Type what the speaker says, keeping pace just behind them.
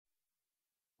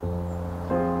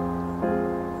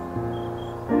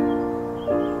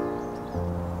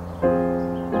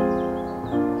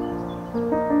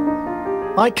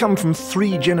I come from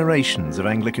 3 generations of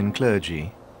Anglican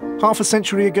clergy. Half a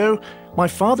century ago, my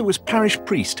father was parish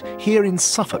priest here in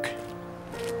Suffolk.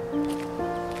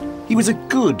 He was a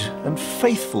good and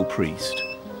faithful priest,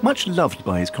 much loved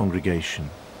by his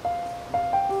congregation.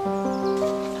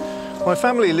 My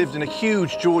family lived in a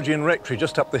huge Georgian rectory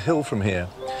just up the hill from here.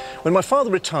 When my father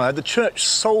retired, the church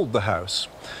sold the house.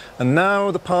 And now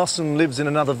the parson lives in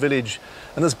another village,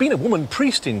 and there's been a woman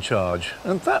priest in charge.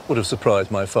 And that would have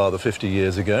surprised my father 50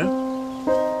 years ago.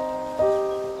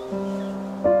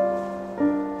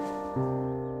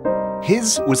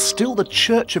 His was still the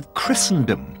Church of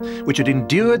Christendom, which had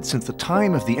endured since the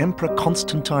time of the Emperor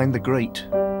Constantine the Great.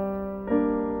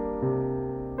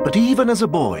 But even as a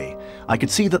boy, I could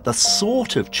see that the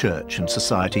sort of church and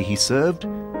society he served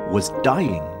was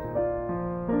dying.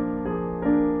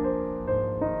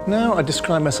 Now I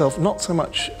describe myself not so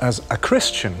much as a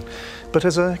Christian, but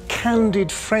as a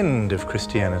candid friend of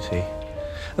Christianity.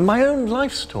 And my own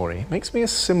life story makes me a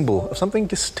symbol of something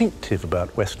distinctive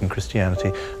about Western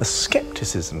Christianity, a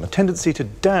scepticism, a tendency to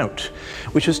doubt,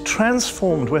 which has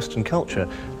transformed Western culture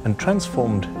and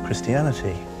transformed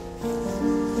Christianity.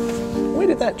 Where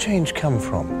did that change come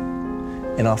from?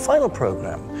 In our final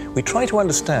programme, we try to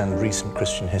understand recent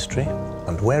Christian history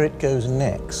and where it goes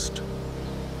next.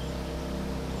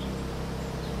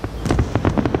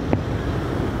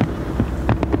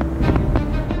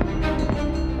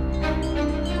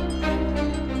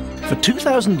 For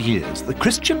 2,000 years, the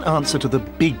Christian answer to the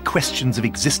big questions of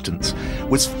existence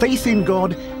was faith in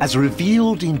God as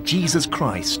revealed in Jesus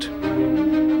Christ.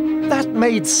 That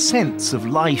made sense of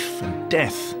life and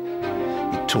death.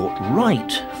 It taught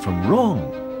right from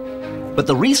wrong. But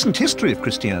the recent history of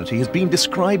Christianity has been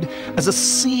described as a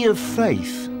sea of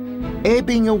faith,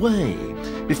 ebbing away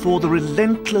before the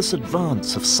relentless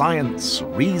advance of science,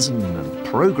 reason, and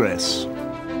progress.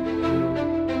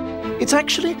 It's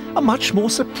actually a much more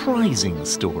surprising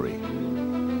story.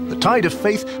 The tide of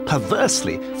faith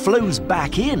perversely flows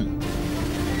back in.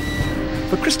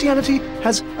 But Christianity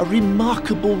has a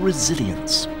remarkable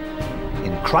resilience.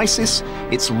 In crisis,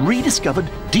 it's rediscovered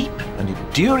deep and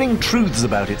enduring truths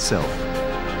about itself.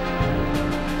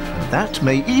 And that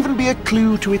may even be a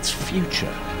clue to its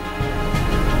future.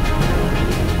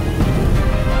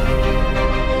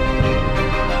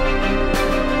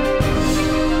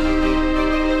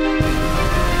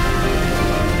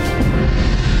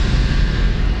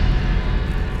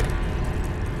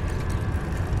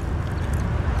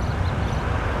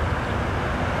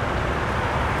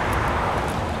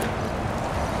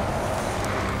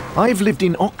 I've lived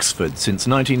in Oxford since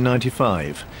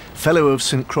 1995, Fellow of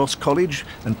St Cross College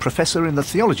and Professor in the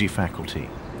Theology Faculty.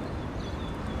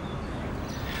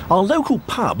 Our local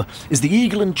pub is the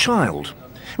Eagle and Child,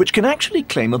 which can actually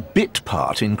claim a bit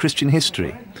part in Christian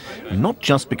history, and not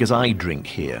just because I drink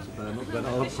here.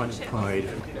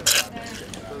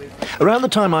 Around the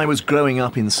time I was growing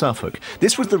up in Suffolk,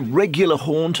 this was the regular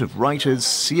haunt of writers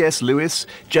C.S. Lewis,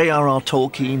 J.R.R.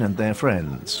 Tolkien and their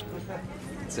friends.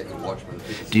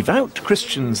 Devout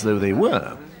Christians though they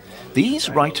were, these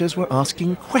writers were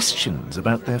asking questions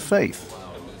about their faith.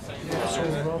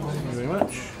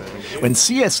 When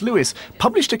C.S. Lewis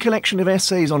published a collection of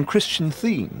essays on Christian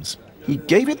themes, he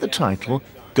gave it the title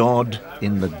God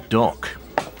in the Dock.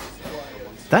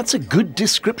 That's a good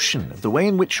description of the way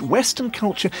in which Western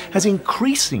culture has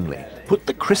increasingly put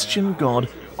the Christian God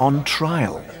on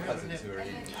trial.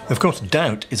 Of course,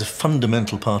 doubt is a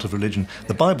fundamental part of religion.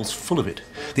 The Bible's full of it.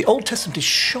 The Old Testament is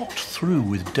shot through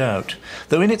with doubt,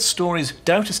 though in its stories,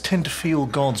 doubters tend to feel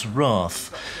God's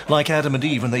wrath, like Adam and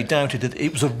Eve when they doubted that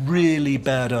it was a really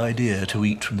bad idea to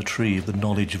eat from the tree of the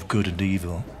knowledge of good and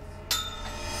evil.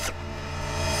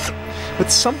 But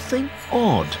something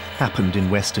odd happened in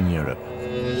Western Europe.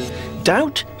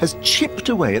 Doubt has chipped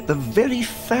away at the very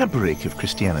fabric of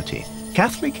Christianity,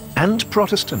 Catholic and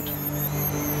Protestant,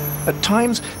 at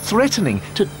times threatening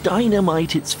to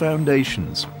dynamite its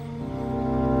foundations.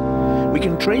 We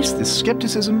can trace this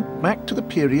scepticism back to the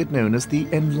period known as the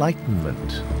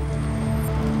Enlightenment,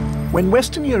 when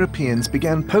Western Europeans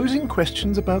began posing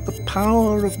questions about the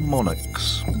power of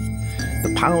monarchs,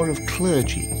 the power of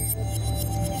clergy,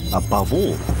 above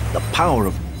all, the power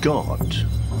of God.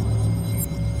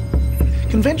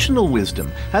 Conventional wisdom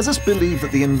has us believe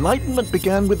that the Enlightenment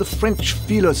began with the French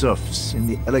philosophes in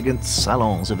the elegant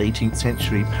salons of 18th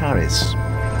century Paris.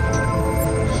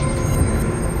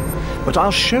 But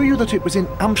I'll show you that it was in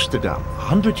Amsterdam,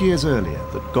 100 years earlier,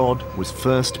 that God was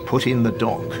first put in the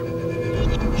dock.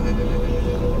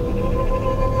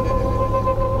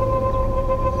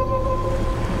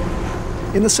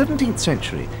 In the 17th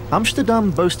century,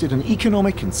 Amsterdam boasted an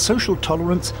economic and social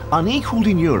tolerance unequalled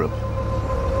in Europe.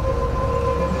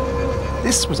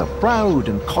 This was a proud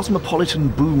and cosmopolitan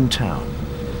boom town,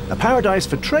 a paradise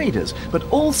for traders, but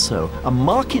also a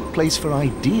marketplace for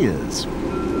ideas.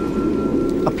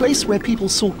 A place where people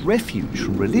sought refuge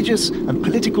from religious and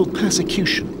political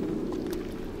persecution.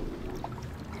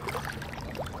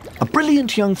 A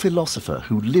brilliant young philosopher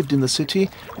who lived in the city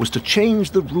was to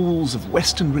change the rules of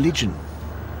Western religion.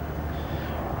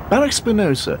 Baruch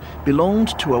Spinoza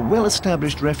belonged to a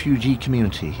well-established refugee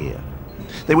community here.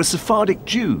 They were Sephardic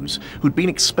Jews who'd been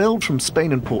expelled from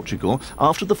Spain and Portugal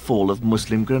after the fall of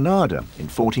Muslim Granada in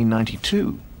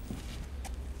 1492.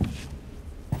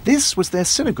 This was their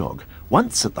synagogue,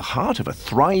 once at the heart of a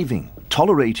thriving,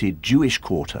 tolerated Jewish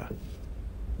quarter.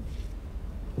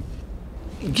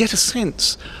 Get a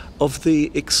sense of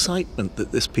the excitement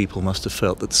that this people must have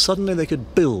felt, that suddenly they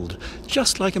could build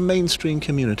just like a mainstream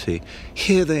community.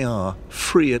 Here they are,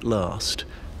 free at last.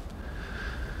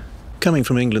 Coming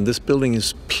from England, this building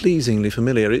is pleasingly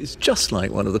familiar. It's just like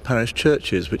one of the parish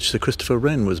churches which Sir Christopher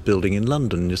Wren was building in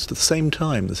London just at the same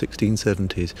time, the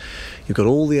 1670s. You've got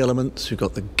all the elements, you've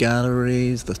got the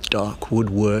galleries, the dark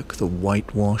woodwork, the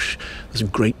whitewash, there's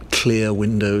great clear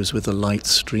windows with the light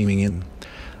streaming in.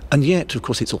 And yet, of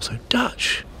course, it's also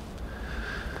Dutch.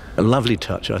 A lovely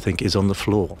touch, I think, is on the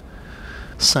floor.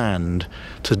 Sand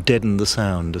to deaden the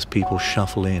sound as people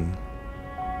shuffle in.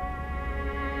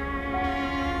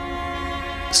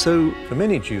 So, for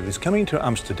many Jews, coming to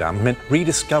Amsterdam meant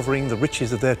rediscovering the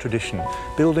riches of their tradition,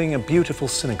 building a beautiful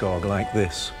synagogue like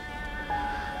this.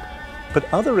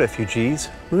 But other refugees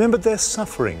remembered their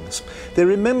sufferings. They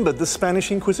remembered the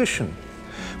Spanish Inquisition.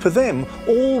 For them,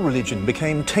 all religion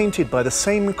became tainted by the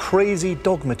same crazy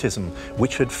dogmatism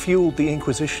which had fueled the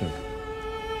Inquisition.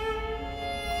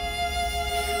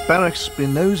 Baruch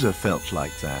Spinoza felt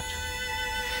like that,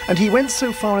 and he went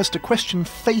so far as to question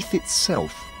faith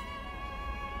itself.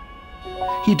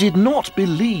 He did not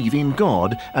believe in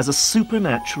God as a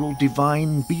supernatural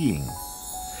divine being,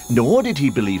 nor did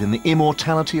he believe in the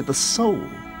immortality of the soul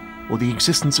or the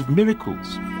existence of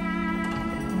miracles.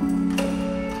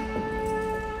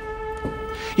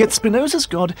 Yet Spinoza's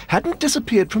God hadn't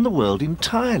disappeared from the world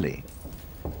entirely.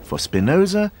 For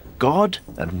Spinoza, God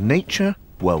and nature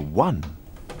were one.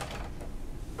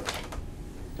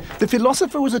 The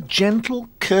philosopher was a gentle,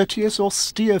 courteous,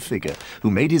 austere figure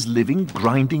who made his living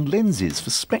grinding lenses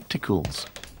for spectacles.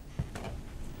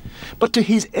 But to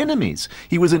his enemies,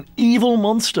 he was an evil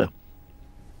monster.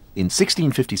 In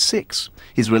 1656,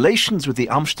 his relations with the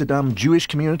Amsterdam Jewish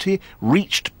community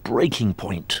reached breaking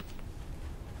point.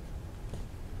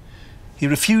 He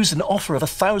refused an offer of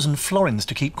 1,000 florins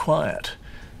to keep quiet.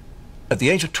 At the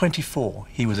age of 24,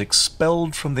 he was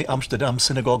expelled from the Amsterdam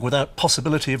synagogue without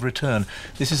possibility of return.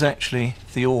 This is actually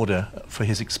the order for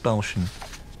his expulsion.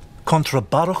 Contra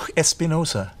Baruch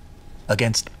Spinoza,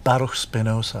 against Baruch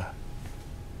Spinoza.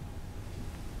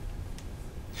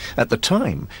 At the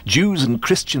time, Jews and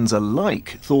Christians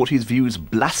alike thought his views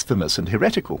blasphemous and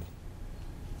heretical.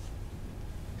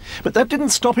 But that didn't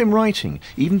stop him writing,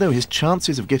 even though his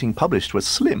chances of getting published were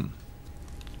slim.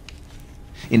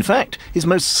 In fact, his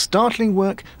most startling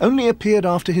work only appeared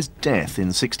after his death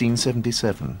in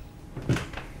 1677.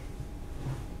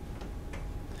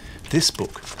 This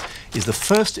book is the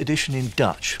first edition in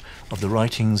Dutch of the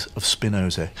writings of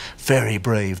Spinoza. Very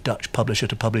brave Dutch publisher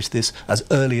to publish this as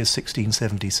early as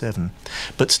 1677.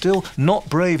 But still not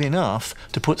brave enough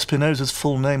to put Spinoza's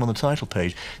full name on the title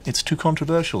page. It's too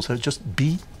controversial, so it's just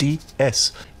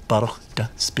BDS, Baruch da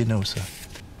Spinoza.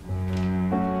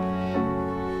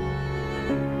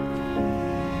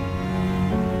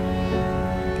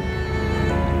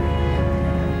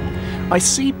 I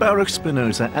see Baruch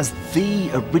Spinoza as the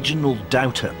original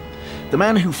doubter, the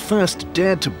man who first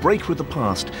dared to break with the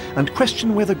past and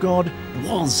question whether God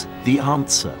was the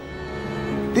answer.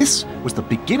 This was the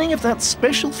beginning of that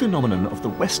special phenomenon of the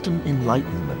Western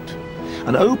Enlightenment,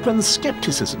 an open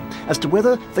skepticism as to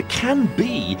whether there can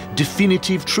be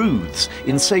definitive truths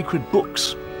in sacred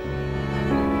books.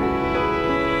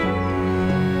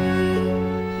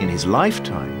 In his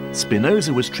lifetime,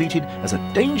 Spinoza was treated as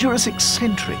a dangerous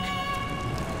eccentric.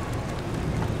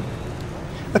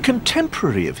 A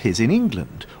contemporary of his in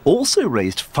England also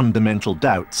raised fundamental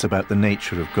doubts about the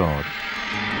nature of God.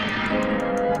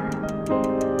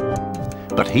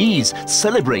 But he's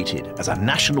celebrated as a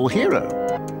national hero.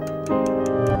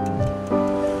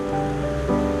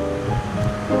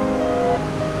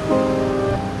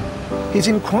 His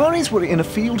inquiries were in a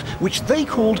field which they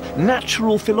called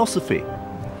natural philosophy.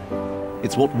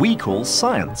 It's what we call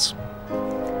science.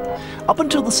 Up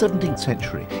until the 17th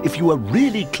century, if you were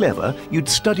really clever, you'd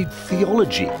studied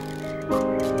theology.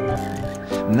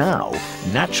 Now,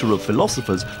 natural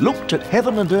philosophers looked at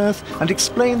heaven and earth and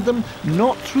explained them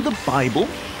not through the Bible,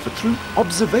 but through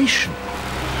observation.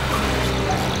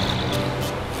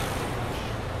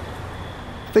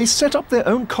 They set up their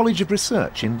own college of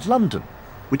research in London,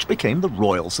 which became the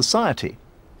Royal Society.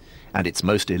 And its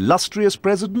most illustrious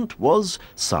president was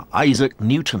Sir Isaac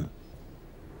Newton.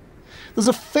 There's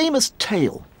a famous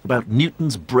tale about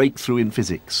Newton's breakthrough in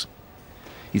physics.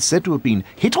 He's said to have been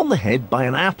hit on the head by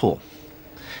an apple,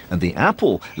 and the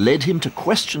apple led him to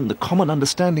question the common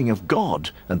understanding of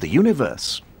God and the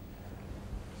universe.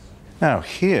 Now,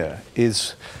 here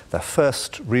is the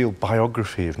first real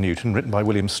biography of Newton, written by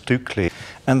William Stukeley,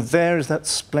 and there is that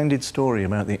splendid story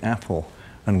about the apple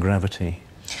and gravity.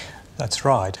 That's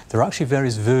right. There are actually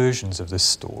various versions of this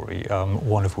story,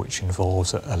 one of which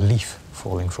involves a leaf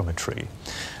falling from a tree.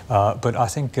 But I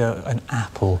think an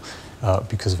apple,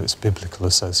 because of its biblical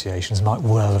associations, might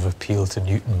well have appealed to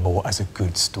Newton more as a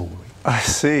good story. I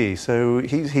see. So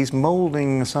he's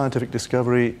moulding a scientific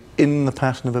discovery in the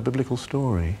pattern of a biblical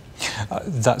story.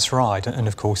 That's right. And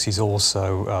of course he's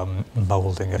also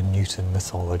moulding a Newton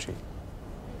mythology.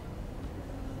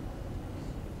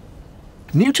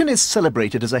 Newton is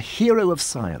celebrated as a hero of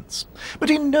science, but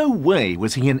in no way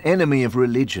was he an enemy of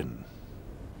religion.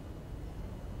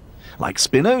 Like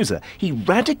Spinoza, he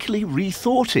radically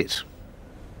rethought it.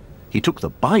 He took the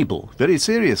Bible very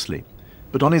seriously,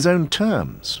 but on his own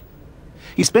terms.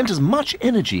 He spent as much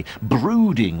energy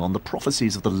brooding on the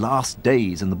prophecies of the last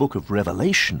days in the book of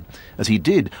Revelation as he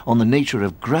did on the nature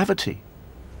of gravity.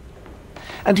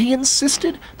 And he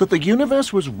insisted that the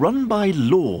universe was run by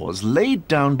laws laid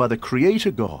down by the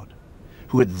Creator God,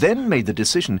 who had then made the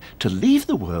decision to leave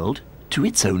the world to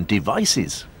its own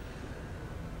devices.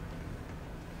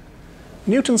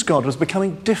 Newton's God was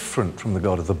becoming different from the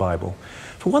God of the Bible.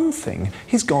 For one thing,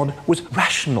 his God was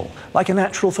rational, like a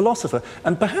natural philosopher,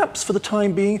 and perhaps for the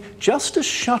time being just as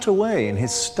shut away in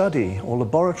his study or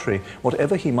laboratory,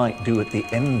 whatever he might do at the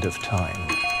end of time.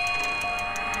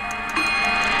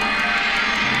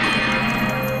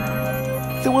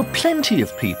 There were plenty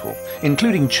of people,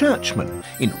 including churchmen,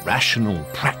 in rational,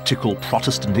 practical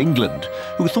Protestant England,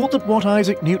 who thought that what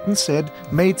Isaac Newton said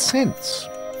made sense.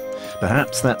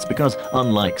 Perhaps that's because,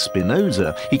 unlike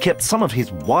Spinoza, he kept some of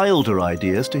his wilder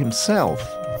ideas to himself.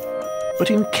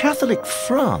 But in Catholic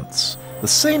France, the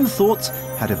same thoughts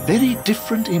had a very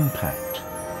different impact.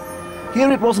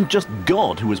 Here it wasn't just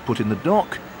God who was put in the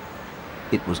dock,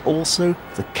 it was also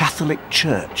the Catholic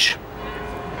Church.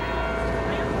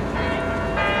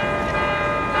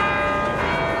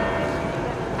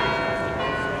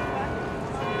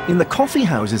 In the coffee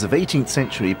houses of 18th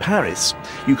century Paris,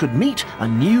 you could meet a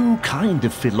new kind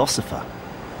of philosopher.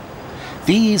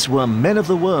 These were men of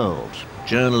the world,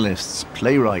 journalists,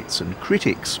 playwrights and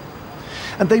critics.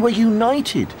 And they were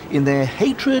united in their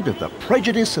hatred of the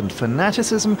prejudice and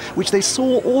fanaticism which they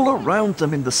saw all around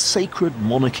them in the sacred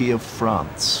monarchy of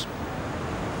France.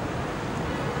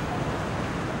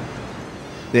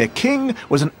 Their king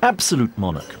was an absolute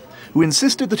monarch who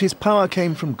insisted that his power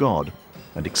came from God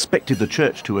and expected the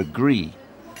Church to agree.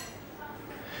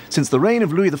 Since the reign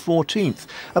of Louis XIV,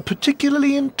 a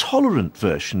particularly intolerant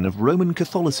version of Roman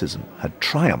Catholicism had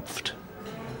triumphed.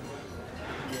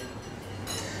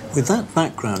 With that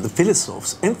background, the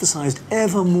philosophes emphasised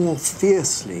ever more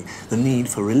fiercely the need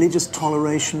for religious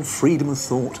toleration, freedom of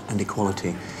thought and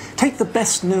equality. Take the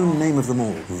best-known name of them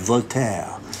all,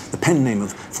 Voltaire, the pen name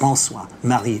of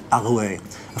François-Marie Arouet,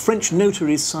 a French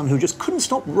notary's son who just couldn't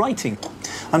stop writing.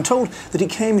 I'm told that he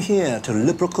came here to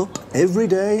Le Procope every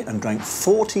day and drank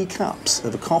 40 cups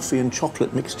of a coffee and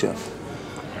chocolate mixture.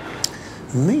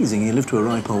 Amazing he lived to a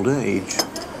ripe old age.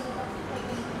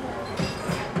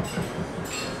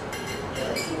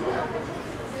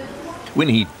 When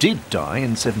he did die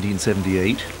in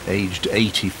 1778, aged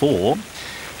 84,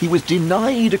 he was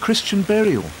denied a Christian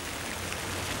burial.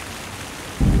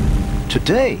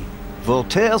 Today,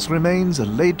 Voltaire's remains are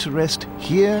laid to rest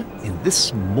here in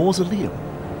this mausoleum.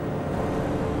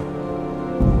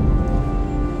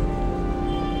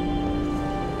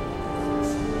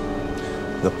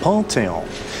 The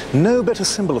Panthéon. No better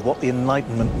symbol of what the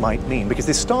Enlightenment might mean, because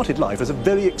this started life as a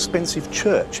very expensive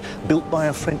church built by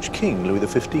a French king, Louis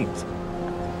XV.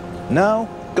 Now,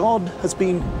 God has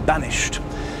been banished,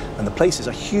 and the place is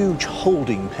a huge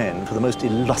holding pen for the most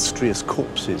illustrious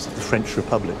corpses of the French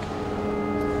Republic.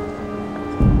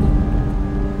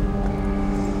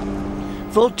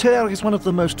 Voltaire is one of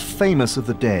the most famous of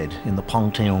the dead in the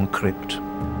Panthéon crypt.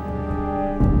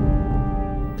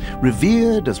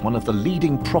 Revered as one of the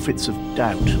leading prophets of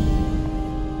doubt.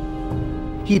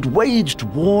 He'd waged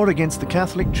war against the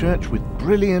Catholic Church with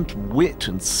brilliant wit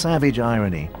and savage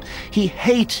irony. He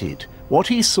hated what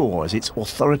he saw as its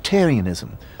authoritarianism,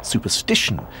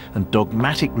 superstition, and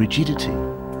dogmatic rigidity.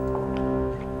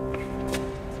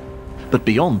 But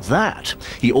beyond that,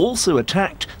 he also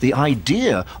attacked the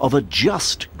idea of a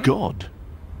just God.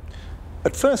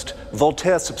 At first,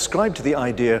 Voltaire subscribed to the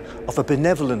idea of a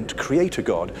benevolent creator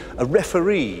God, a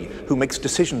referee who makes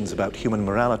decisions about human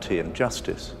morality and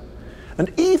justice.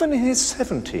 And even in his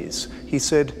 70s, he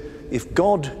said, if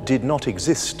God did not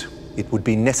exist, it would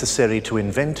be necessary to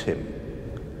invent him.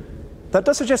 That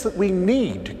does suggest that we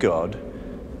need God,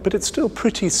 but it's still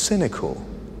pretty cynical.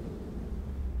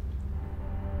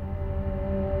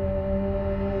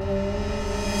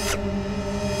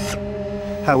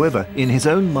 However, in his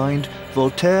own mind,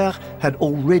 Voltaire had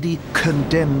already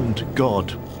condemned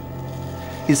God.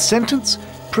 His sentence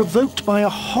provoked by a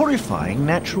horrifying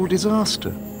natural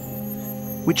disaster,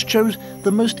 which chose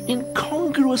the most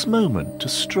incongruous moment to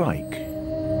strike.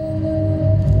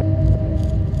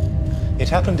 It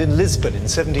happened in Lisbon in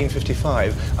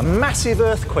 1755. A massive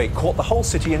earthquake caught the whole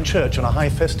city in church on a high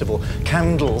festival,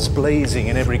 candles blazing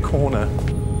in every corner.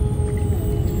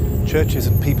 Churches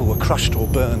and people were crushed or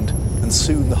burned, and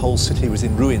soon the whole city was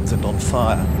in ruins and on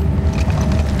fire.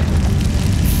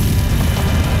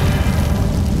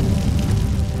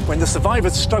 When the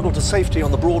survivors struggled to safety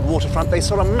on the broad waterfront, they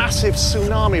saw a massive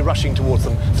tsunami rushing towards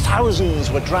them.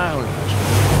 Thousands were drowned.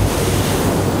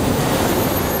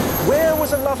 Where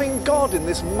was a loving God in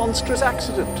this monstrous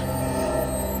accident?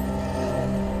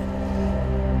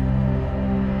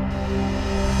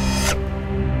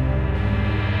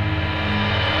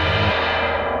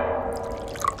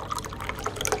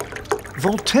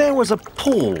 Voltaire was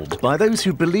appalled by those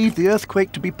who believed the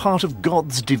earthquake to be part of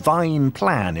God's divine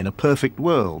plan in a perfect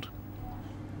world.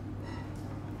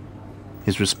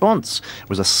 His response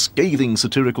was a scathing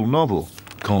satirical novel,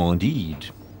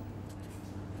 Candide.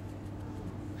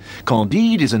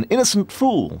 Candide is an innocent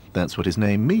fool, that's what his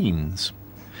name means.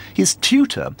 His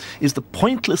tutor is the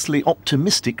pointlessly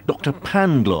optimistic Dr.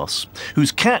 Pangloss,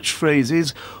 whose catchphrase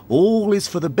is, "All is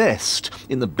for the best,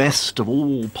 in the best of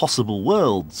all possible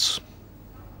worlds."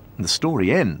 And the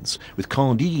story ends with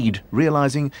Candide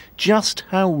realizing just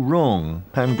how wrong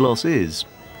Pangloss is.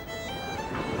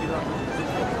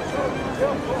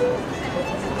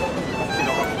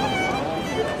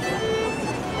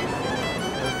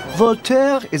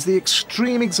 Voltaire is the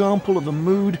extreme example of a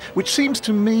mood which seems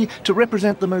to me to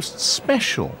represent the most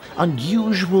special,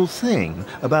 unusual thing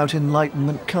about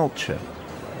Enlightenment culture.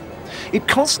 It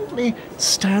constantly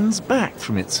stands back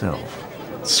from itself,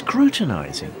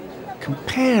 scrutinizing,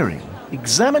 comparing,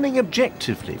 examining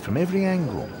objectively from every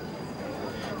angle.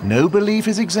 No belief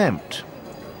is exempt.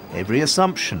 Every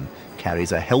assumption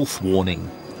carries a health warning.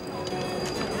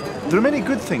 There are many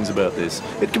good things about this.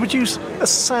 It can produce a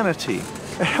sanity,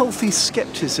 a healthy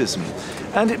scepticism,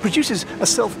 and it produces a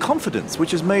self-confidence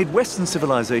which has made Western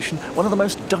civilization one of the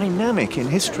most dynamic in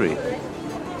history.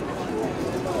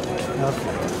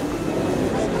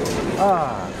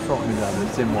 Formidable,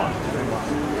 c'est moi.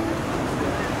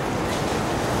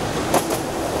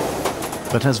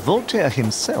 But as Voltaire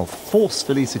himself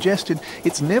forcefully suggested,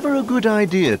 it's never a good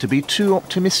idea to be too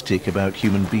optimistic about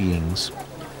human beings.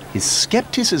 His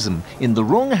scepticism in the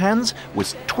wrong hands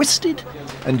was twisted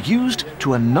and used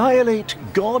to annihilate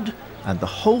God and the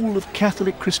whole of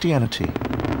Catholic Christianity.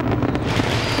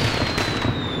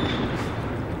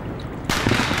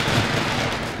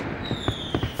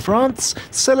 France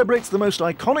celebrates the most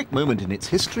iconic moment in its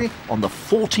history on the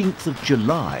 14th of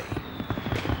July.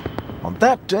 On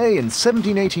that day in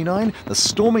 1789, the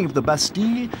storming of the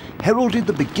Bastille heralded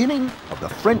the beginning of the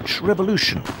French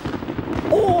Revolution.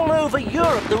 All over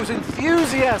Europe there was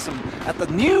enthusiasm at the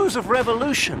news of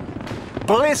revolution.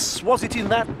 Bliss was it in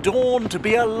that dawn to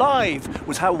be alive,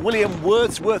 was how William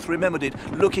Wordsworth remembered it,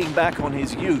 looking back on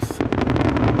his youth.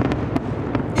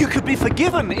 You could be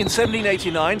forgiven in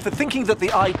 1789 for thinking that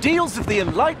the ideals of the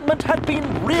Enlightenment had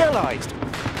been realized.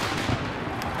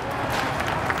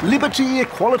 Liberty,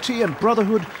 equality, and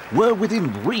brotherhood were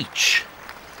within reach.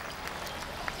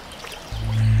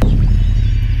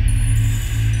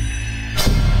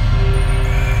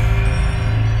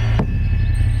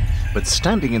 But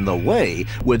standing in the way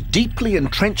were deeply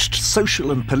entrenched social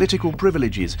and political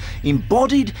privileges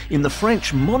embodied in the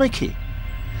French monarchy,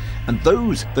 and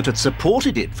those that had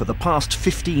supported it for the past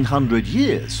 1500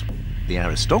 years. The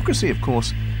aristocracy, of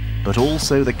course, but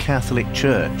also the Catholic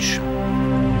Church.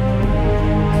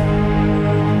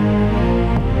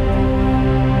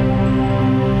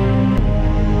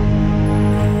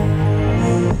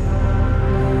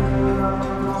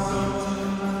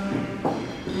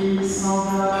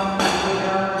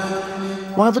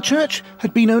 While the church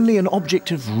had been only an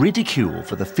object of ridicule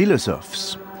for the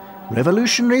philosophes,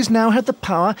 revolutionaries now had the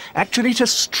power actually to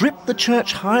strip the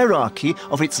church hierarchy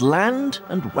of its land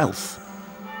and wealth.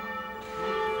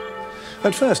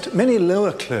 At first, many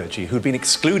lower clergy who'd been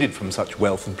excluded from such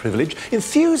wealth and privilege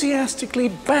enthusiastically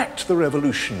backed the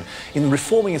revolution in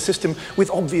reforming a system with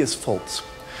obvious faults.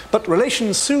 But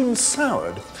relations soon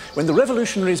soured when the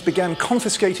revolutionaries began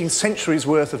confiscating centuries'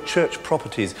 worth of church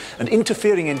properties and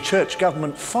interfering in church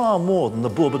government far more than the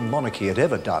Bourbon monarchy had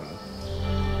ever done.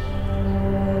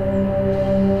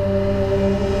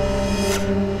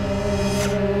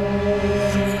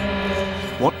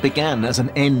 What began as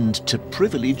an end to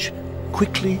privilege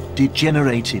quickly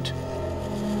degenerated.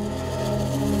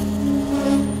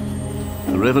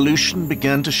 The revolution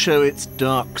began to show its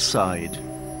dark side.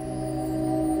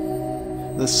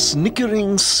 The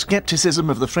snickering scepticism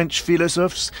of the French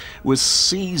philosophes was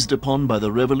seized upon by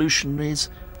the revolutionaries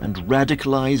and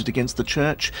radicalized against the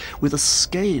church with a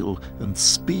scale and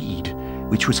speed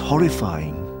which was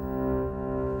horrifying.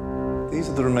 These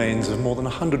are the remains of more than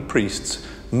 100 priests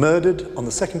murdered on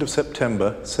the 2nd of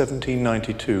September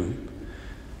 1792.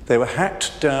 They were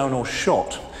hacked down or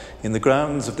shot in the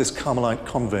grounds of this Carmelite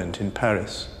convent in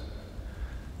Paris.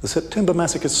 The September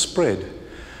massacre spread,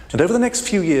 and over the next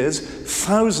few years,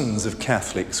 thousands of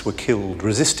Catholics were killed,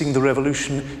 resisting the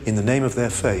revolution in the name of their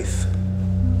faith.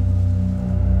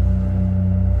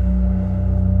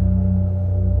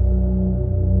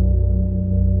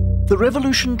 The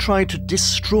revolution tried to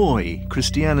destroy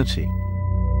Christianity.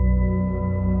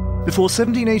 Before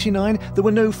 1789, there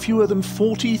were no fewer than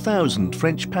 40,000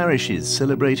 French parishes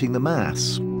celebrating the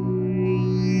Mass.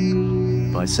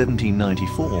 By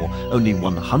 1794, only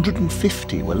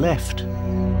 150 were left.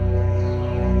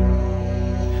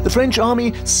 The French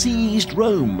army seized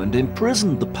Rome and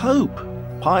imprisoned the Pope,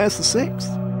 Pius VI.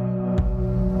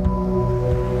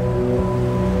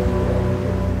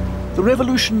 The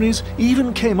revolutionaries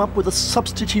even came up with a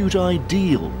substitute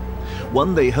ideal,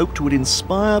 one they hoped would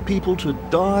inspire people to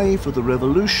die for the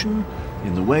revolution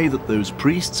in the way that those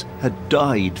priests had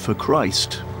died for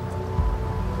Christ.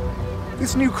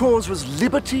 This new cause was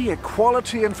liberty,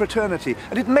 equality and fraternity,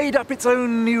 and it made up its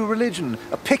own new religion,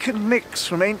 a pick and mix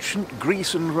from ancient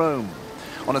Greece and Rome.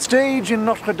 On a stage in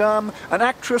Notre Dame, an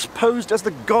actress posed as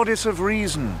the goddess of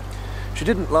reason. She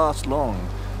didn't last long.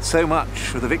 So much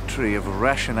for the victory of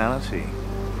rationality.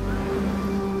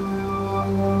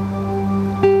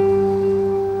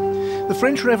 The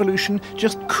French Revolution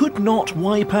just could not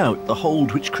wipe out the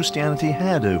hold which Christianity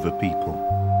had over people.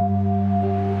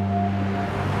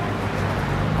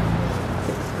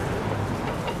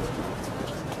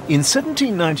 In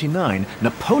 1799,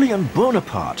 Napoleon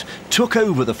Bonaparte took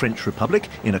over the French Republic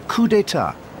in a coup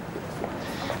d'etat.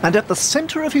 And at the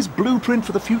centre of his blueprint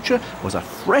for the future was a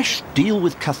fresh deal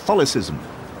with Catholicism.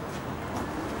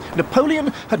 Napoleon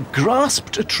had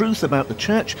grasped a truth about the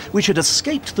Church which had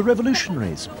escaped the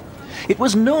revolutionaries. It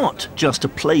was not just a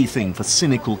plaything for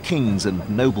cynical kings and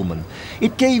noblemen.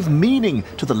 It gave meaning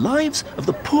to the lives of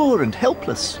the poor and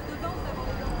helpless.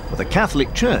 For the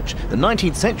Catholic Church, the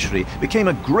 19th century became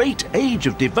a great age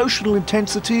of devotional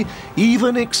intensity,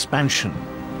 even expansion.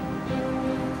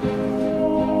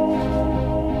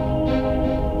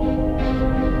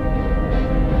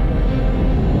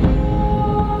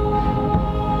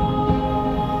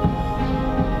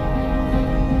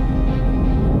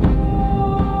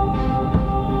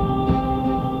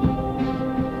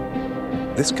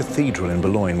 This cathedral in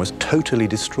Boulogne was totally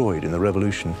destroyed in the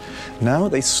Revolution. Now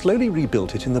they slowly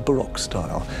rebuilt it in the Baroque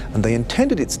style, and they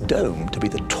intended its dome to be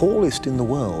the tallest in the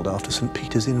world after St.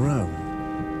 Peter's in Rome.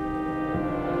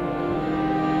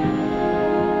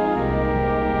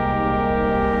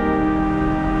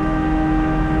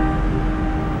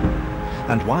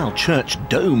 And while church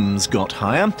domes got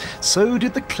higher, so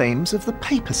did the claims of the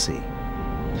papacy.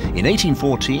 In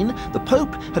 1814, the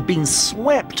Pope had been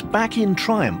swept back in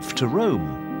triumph to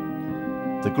Rome.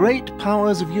 The great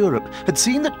powers of Europe had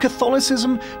seen that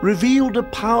Catholicism revealed a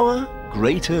power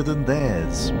greater than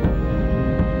theirs.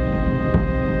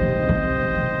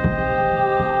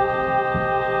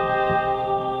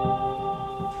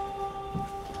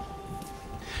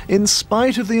 In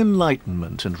spite of the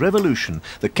Enlightenment and Revolution,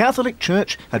 the Catholic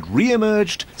Church had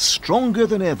re-emerged stronger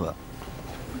than ever.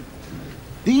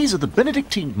 These are the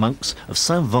Benedictine monks of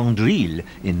Saint-Vandrille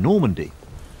in Normandy.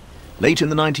 Late in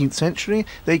the 19th century,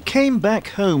 they came back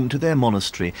home to their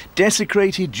monastery,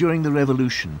 desecrated during the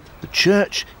Revolution, the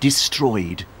church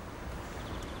destroyed.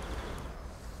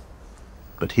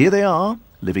 But here they are,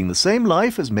 living the same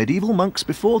life as medieval monks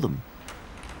before them.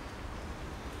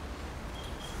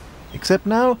 Except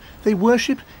now they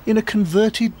worship in a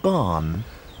converted barn.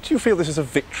 Do you feel this is a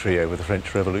victory over the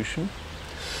French Revolution?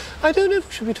 I don't know if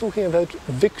we should be talking about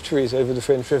victories over the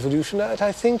French Revolution.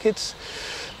 I think it's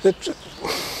that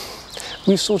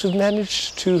we've sort of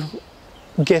managed to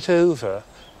get over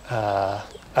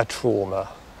a trauma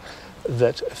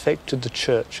that affected the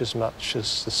church as much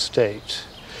as the state.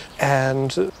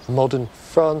 And modern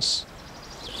France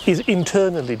is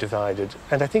internally divided,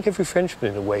 and I think every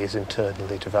Frenchman in a way is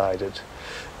internally divided,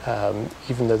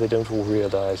 even though they don't all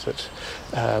realise it.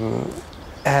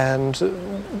 And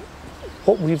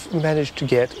what we've managed to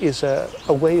get is a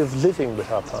way of living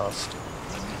with our past.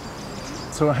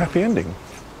 So a happy ending?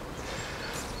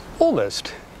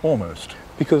 Almost. Almost.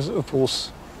 Because, of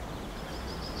course,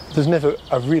 there's never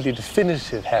a really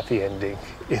definitive happy ending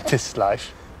in this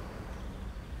life.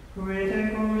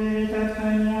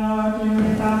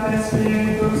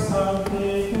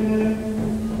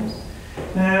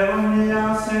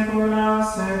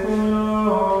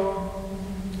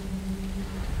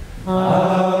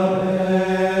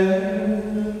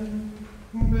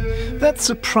 That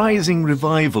surprising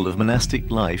revival of monastic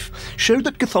life showed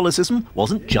that Catholicism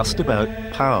wasn't just about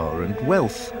power and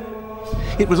wealth.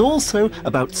 It was also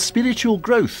about spiritual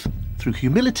growth through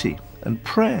humility and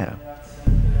prayer.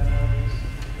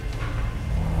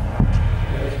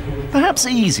 Perhaps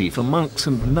easy for monks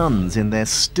and nuns in their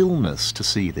stillness to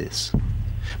see this.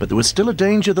 But there was still a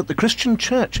danger that the Christian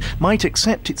Church might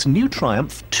accept its new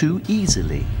triumph too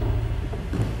easily.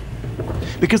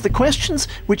 Because the questions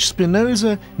which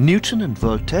Spinoza, Newton and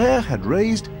Voltaire had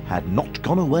raised had not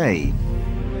gone away.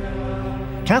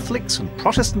 Catholics and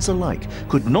Protestants alike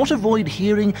could not avoid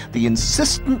hearing the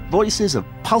insistent voices of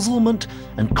puzzlement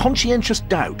and conscientious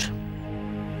doubt.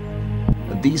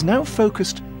 And these now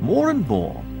focused more and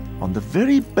more on the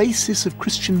very basis of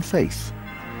Christian faith,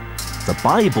 the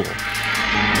Bible.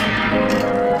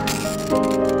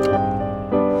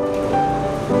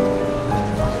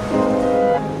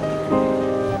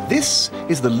 This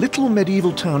is the little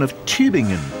medieval town of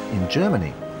Tübingen in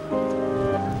Germany.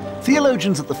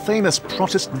 Theologians at the famous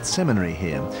Protestant seminary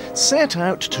here set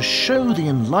out to show the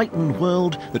enlightened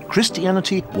world that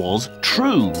Christianity was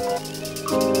true.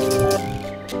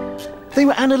 They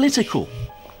were analytical.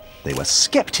 They were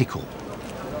sceptical.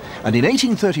 And in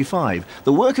 1835,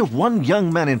 the work of one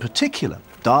young man in particular,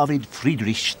 David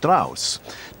Friedrich Strauss,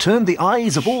 turned the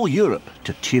eyes of all Europe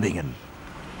to Tübingen.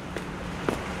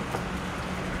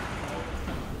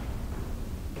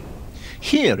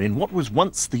 Here, in what was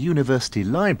once the university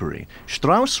library,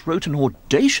 Strauss wrote an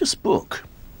audacious book,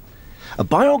 a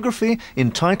biography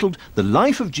entitled The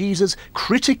Life of Jesus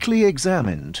Critically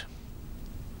Examined.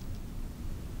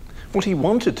 What he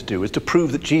wanted to do was to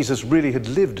prove that Jesus really had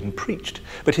lived and preached,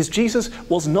 but his Jesus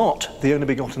was not the only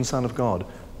begotten Son of God,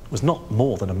 was not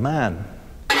more than a man.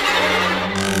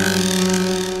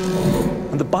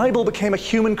 And the Bible became a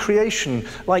human creation,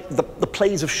 like the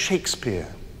plays of Shakespeare.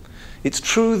 Its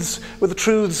truths were the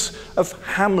truths of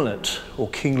Hamlet or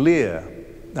King Lear.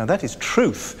 Now that is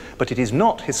truth, but it is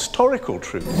not historical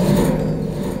truth.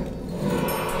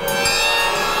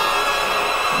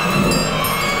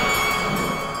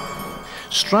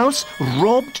 Strauss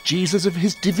robbed Jesus of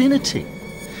his divinity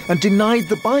and denied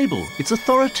the Bible its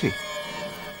authority.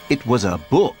 It was a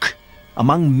book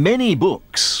among many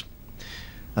books,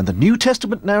 and the New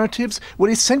Testament narratives were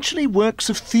essentially works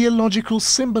of theological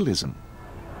symbolism.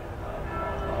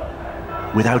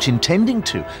 Without intending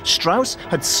to, Strauss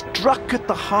had struck at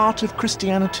the heart of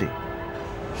Christianity.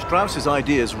 Strauss's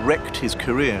ideas wrecked his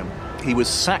career. He was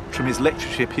sacked from his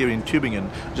lectureship here in Tübingen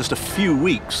just a few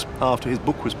weeks after his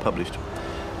book was published.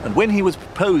 And when he was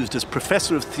proposed as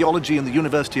Professor of Theology in the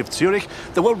University of Zurich,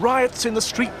 there were riots in the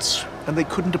streets, and they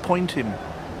couldn't appoint him.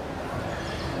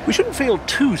 We shouldn't feel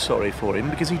too sorry for him,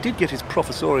 because he did get his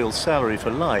professorial salary for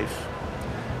life.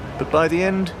 But by the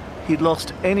end, he'd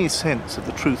lost any sense of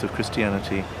the truth of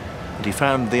Christianity, and he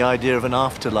found the idea of an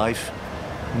afterlife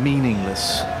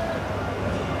meaningless.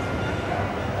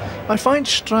 I find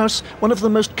Strauss one of the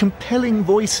most compelling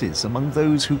voices among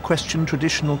those who question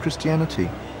traditional Christianity.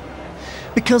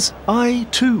 Because I,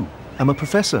 too, am a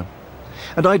professor,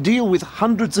 and I deal with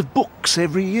hundreds of books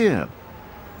every year.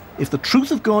 If the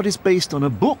truth of God is based on a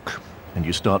book, and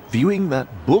you start viewing that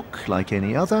book like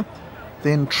any other,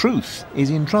 then truth is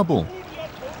in trouble.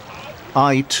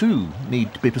 I, too,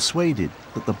 need to be persuaded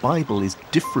that the Bible is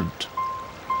different.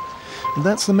 And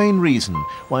that's the main reason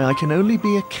why I can only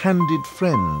be a candid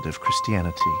friend of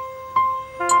Christianity.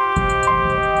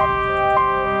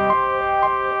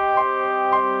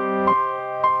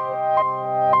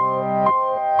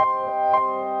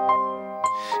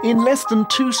 In less than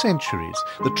 2 centuries,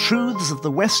 the truths of the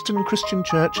Western Christian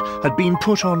Church had been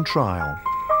put on trial.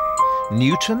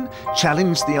 Newton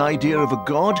challenged the idea of a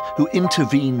God who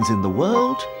intervenes in the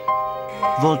world.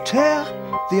 Voltaire,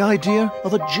 the idea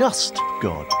of a just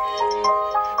God.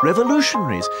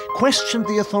 Revolutionaries questioned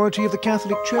the authority of the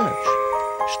Catholic Church.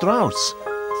 Strauss,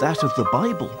 that of the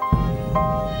Bible.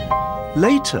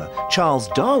 Later, Charles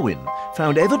Darwin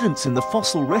found evidence in the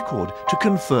fossil record to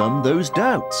confirm those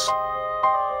doubts.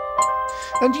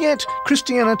 And yet,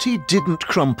 Christianity didn't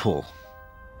crumple.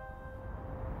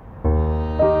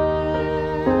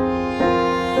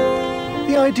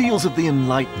 The ideals of the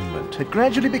Enlightenment had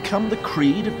gradually become the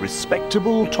creed of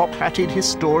respectable, top-hatted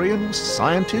historians,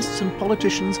 scientists and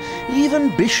politicians,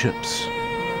 even bishops.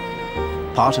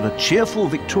 Part of a cheerful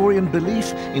Victorian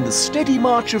belief in the steady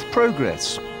march of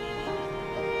progress.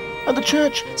 And the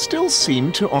Church still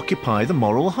seemed to occupy the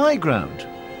moral high ground.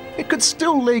 It could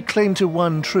still lay claim to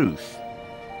one truth: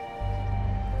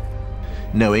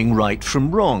 knowing right from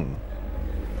wrong.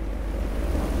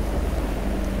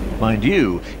 Mind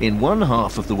you, in one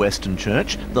half of the Western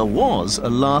Church, there was a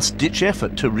last-ditch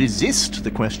effort to resist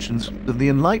the questions of the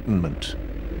Enlightenment.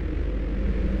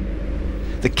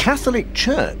 The Catholic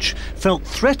Church felt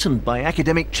threatened by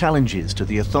academic challenges to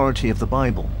the authority of the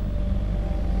Bible.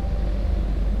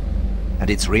 And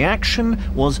its reaction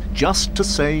was just to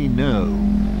say no.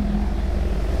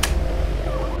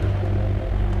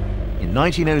 In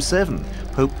 1907,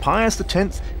 Pope Pius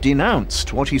X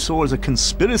denounced what he saw as a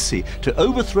conspiracy to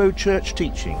overthrow church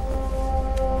teaching.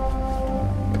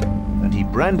 And he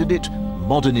branded it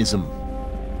modernism.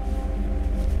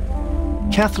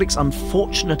 Catholics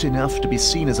unfortunate enough to be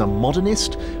seen as a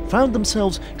modernist found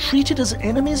themselves treated as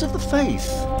enemies of the faith.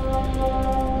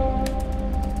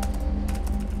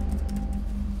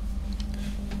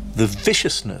 The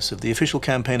viciousness of the official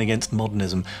campaign against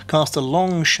modernism cast a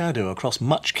long shadow across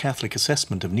much Catholic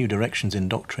assessment of new directions in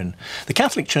doctrine. The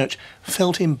Catholic Church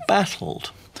felt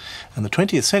embattled, and the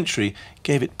 20th century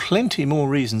gave it plenty more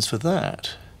reasons for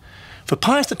that. For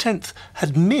Pius X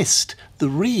had missed the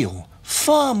real,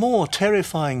 far more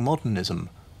terrifying modernism,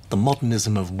 the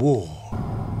modernism of war.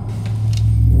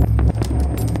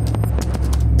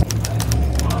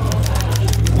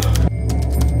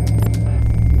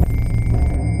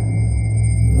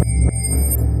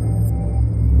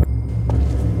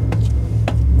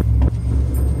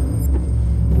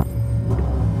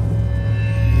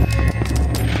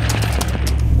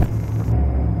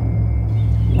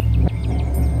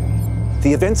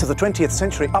 The events of the 20th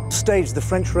century upstaged the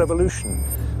French Revolution,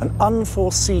 and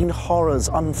unforeseen horrors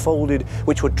unfolded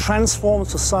which would transform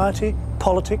society,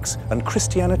 politics, and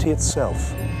Christianity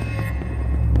itself.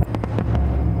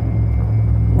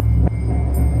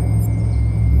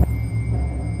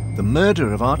 The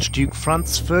murder of Archduke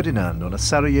Franz Ferdinand on a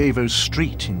Sarajevo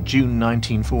street in June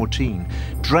 1914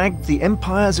 dragged the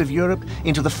empires of Europe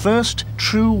into the First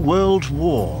True World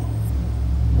War.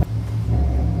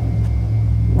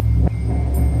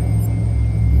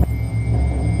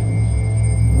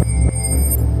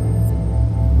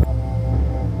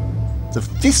 The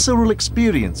visceral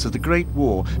experience of the Great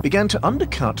War began to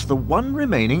undercut the one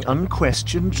remaining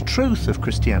unquestioned truth of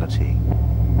Christianity: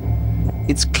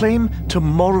 its claim to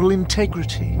moral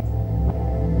integrity.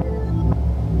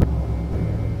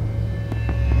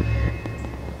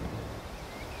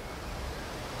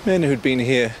 Men who'd been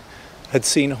here had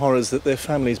seen horrors that their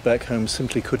families back home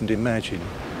simply couldn't imagine.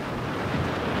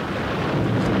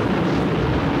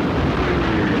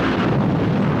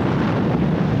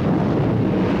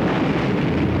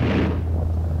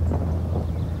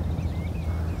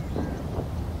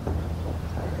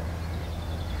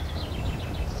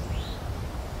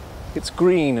 It's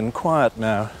green and quiet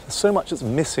now. There's so much that's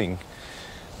missing.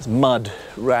 There's mud,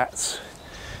 rats,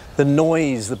 the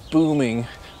noise, the booming,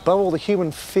 above all the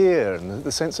human fear and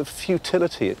the sense of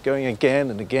futility at going again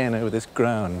and again over this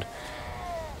ground.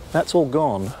 That's all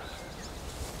gone.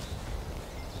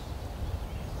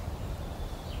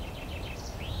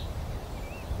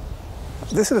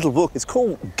 This little book is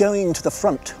called Going to the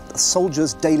Front, a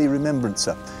Soldier's Daily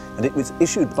Remembrancer, and it was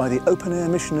issued by the Open Air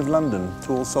Mission of London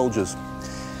to all soldiers.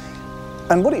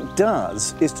 And what it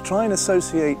does is to try and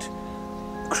associate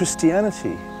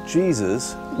Christianity,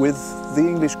 Jesus, with the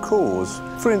English cause.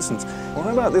 For instance, what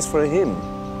about this for a hymn?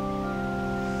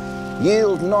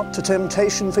 Yield not to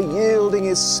temptation, for yielding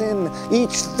is sin.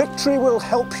 Each victory will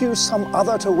help you some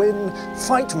other to win.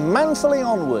 Fight manfully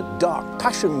onward, dark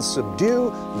passions subdue.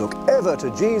 Look ever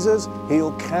to Jesus,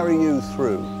 he'll carry you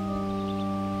through.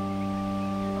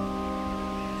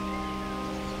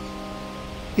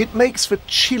 It makes for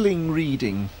chilling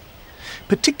reading,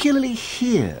 particularly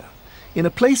here, in a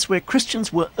place where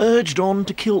Christians were urged on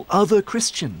to kill other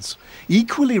Christians,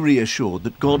 equally reassured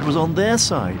that God was on their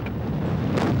side.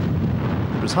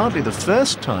 It was hardly the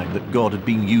first time that God had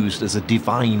been used as a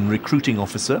divine recruiting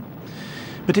officer,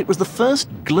 but it was the first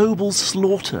global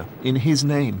slaughter in his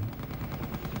name.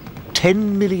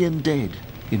 10 million dead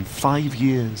in 5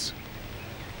 years.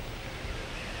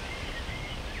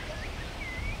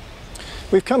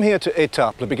 We've come here to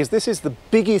Étaples because this is the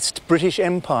biggest British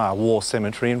Empire war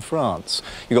cemetery in France.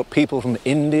 You've got people from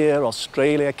India,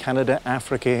 Australia, Canada,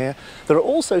 Africa here. There are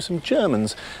also some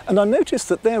Germans, and I noticed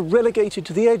that they're relegated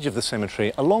to the edge of the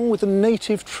cemetery along with the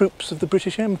native troops of the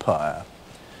British Empire.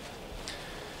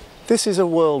 This is a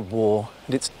world war,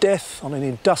 and it's death on an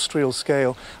industrial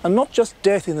scale, and not just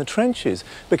death in the trenches,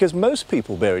 because most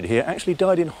people buried here actually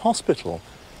died in hospital,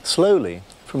 slowly,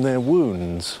 from their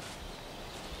wounds.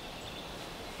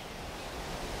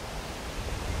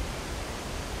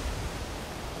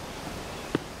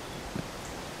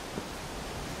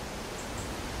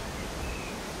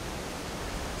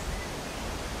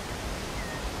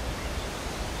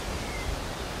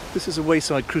 This is a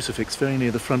wayside crucifix very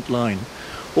near the front line.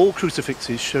 All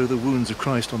crucifixes show the wounds of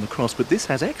Christ on the cross, but this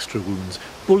has extra wounds,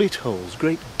 bullet holes,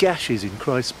 great gashes in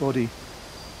Christ's body.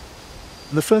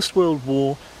 The First World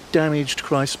War damaged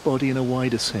Christ's body in a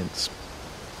wider sense.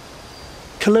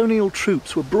 Colonial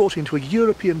troops were brought into a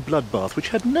European bloodbath which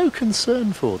had no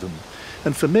concern for them,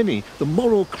 and for many the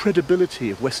moral credibility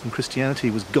of Western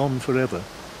Christianity was gone forever.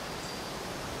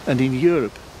 And in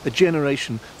Europe, a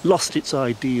generation lost its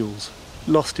ideals,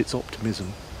 lost its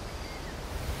optimism.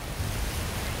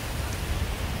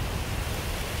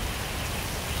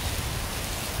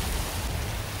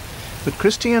 But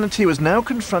Christianity was now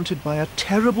confronted by a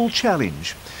terrible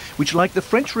challenge, which, like the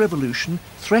French Revolution,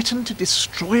 threatened to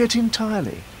destroy it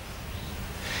entirely.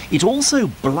 It also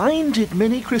blinded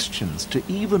many Christians to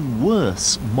even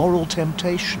worse moral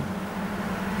temptation.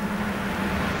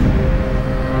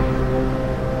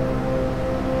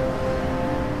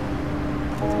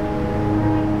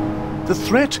 The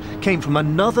threat came from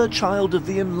another child of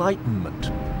the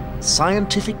Enlightenment,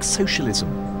 scientific socialism.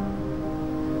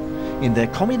 In their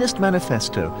Communist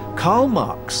Manifesto, Karl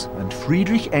Marx and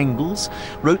Friedrich Engels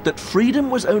wrote that freedom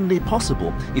was only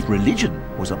possible if religion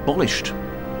was abolished.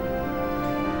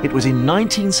 It was in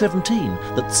 1917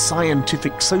 that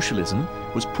scientific socialism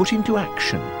was put into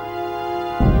action.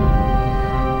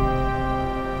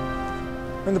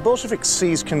 When the Bolsheviks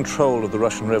seized control of the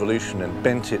Russian Revolution and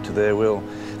bent it to their will,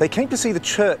 they came to see the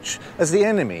church as the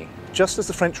enemy, just as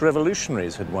the French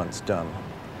revolutionaries had once done.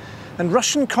 And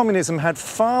Russian communism had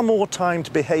far more time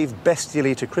to behave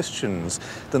bestially to Christians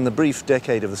than the brief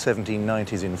decade of the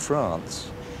 1790s in France.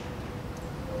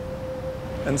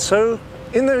 And so,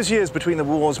 in those years between the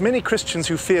wars, many Christians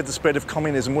who feared the spread of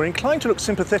communism were inclined to look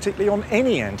sympathetically on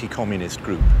any anti-communist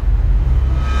group.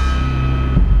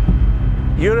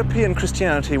 European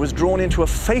Christianity was drawn into a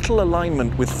fatal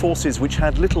alignment with forces which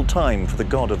had little time for the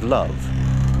God of love.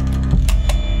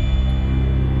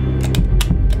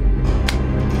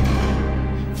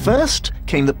 First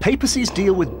came the papacy's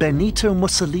deal with Benito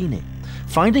Mussolini,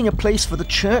 finding a place for the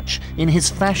church in his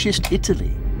fascist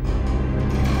Italy.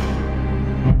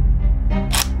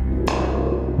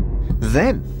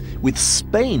 Then, with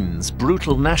Spain's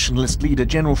brutal nationalist leader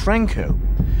General Franco,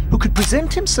 who could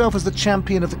present himself as the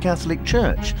champion of the Catholic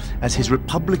Church as his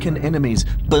Republican enemies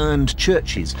burned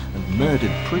churches and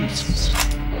murdered priests.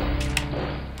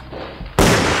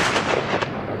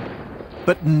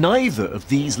 But neither of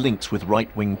these links with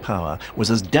right-wing power was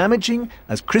as damaging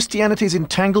as Christianity's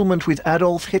entanglement with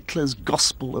Adolf Hitler's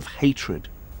gospel of hatred.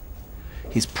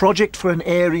 His project for an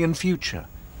Aryan future,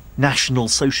 National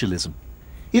Socialism,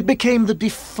 it became the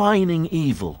defining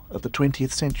evil of the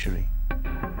 20th century.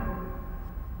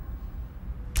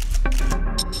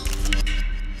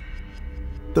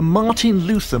 The Martin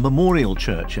Luther Memorial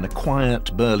Church in a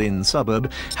quiet Berlin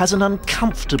suburb has an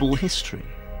uncomfortable history.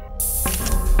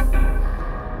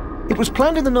 It was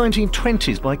planned in the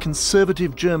 1920s by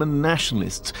conservative German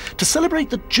nationalists to celebrate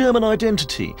the German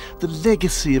identity, the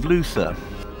legacy of Luther.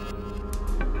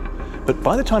 But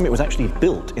by the time it was actually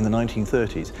built in the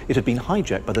 1930s, it had been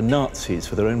hijacked by the Nazis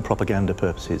for their own propaganda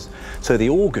purposes. So the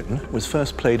organ was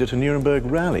first played at a Nuremberg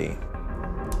rally.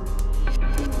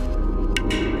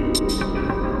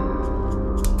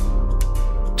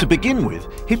 To begin with,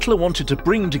 Hitler wanted to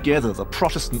bring together the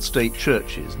Protestant state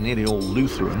churches, nearly all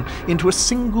Lutheran, into a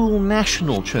single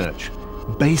national church,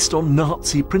 based on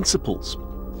Nazi principles.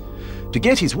 To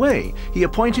get his way, he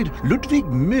appointed Ludwig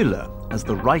Müller as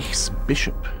the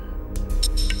Reichsbishop.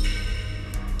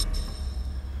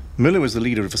 Müller was the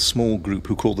leader of a small group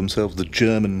who called themselves the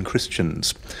German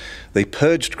Christians. They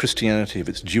purged Christianity of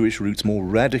its Jewish roots more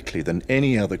radically than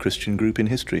any other Christian group in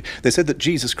history. They said that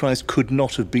Jesus Christ could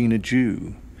not have been a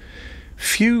Jew.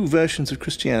 Few versions of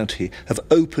Christianity have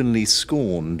openly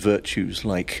scorned virtues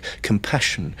like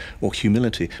compassion or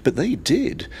humility, but they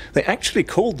did. They actually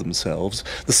called themselves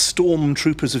the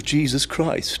stormtroopers of Jesus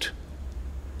Christ.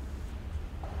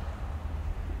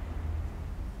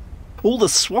 All the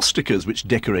swastikas which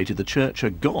decorated the church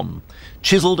are gone,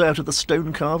 chiselled out of the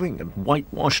stone carving and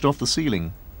whitewashed off the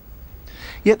ceiling.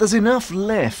 Yet there's enough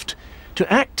left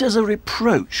to act as a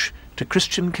reproach to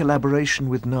Christian collaboration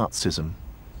with Nazism.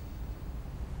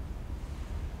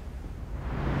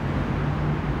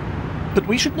 But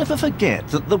we should never forget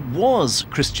that there was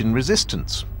Christian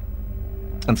resistance.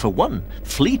 And for one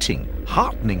fleeting,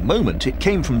 heartening moment, it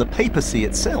came from the papacy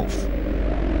itself.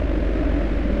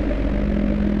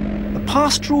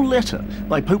 Pastoral letter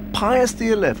by Pope Pius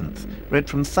XI, read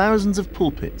from thousands of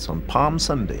pulpits on Palm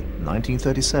Sunday,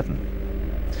 1937.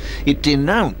 It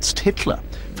denounced Hitler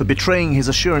for betraying his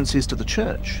assurances to the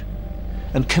Church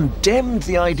and condemned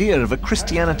the idea of a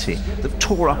Christianity that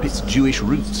tore up its Jewish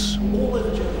roots.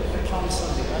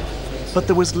 But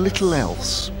there was little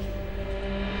else.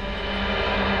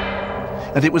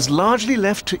 And it was largely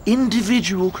left to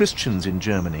individual Christians in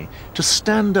Germany to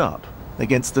stand up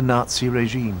against the Nazi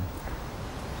regime.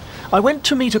 I went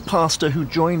to meet a pastor who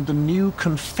joined the new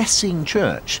confessing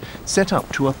church set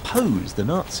up to oppose the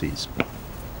Nazis.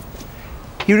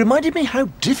 He reminded me how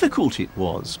difficult it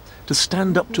was to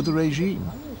stand up to the regime.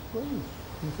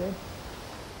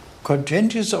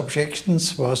 Conscientious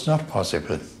objections was not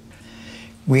possible.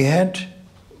 We had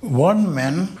one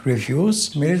man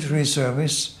refuse military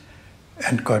service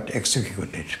and got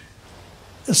executed.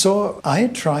 So I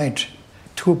tried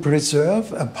to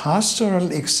preserve a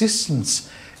pastoral existence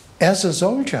as a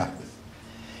soldier.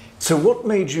 So what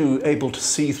made you able to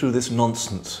see through this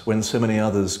nonsense when so many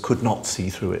others could not see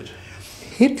through it?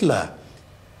 Hitler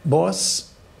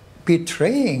was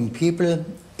betraying people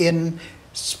in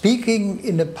speaking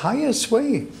in a pious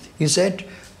way. He said,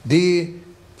 "The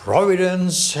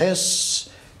Providence has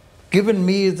given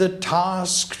me the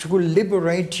task to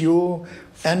liberate you."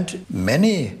 And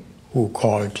many who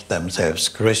called themselves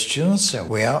Christians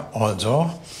were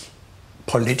also,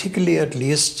 politically at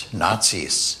least,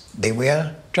 Nazis. They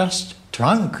were just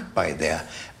drunk by their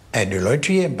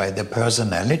ideology and by the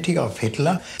personality of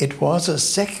Hitler. It was a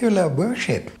secular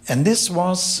worship. And this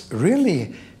was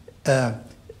really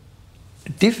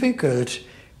difficult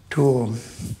to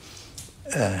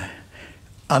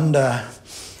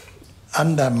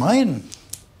undermine.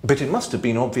 But it must have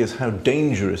been obvious how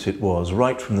dangerous it was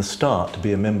right from the start to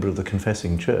be a member of the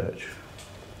confessing church.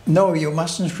 No, you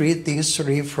mustn't read the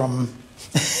history from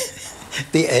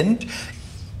the end.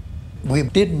 We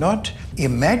did not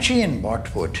imagine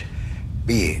what would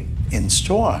be in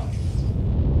store.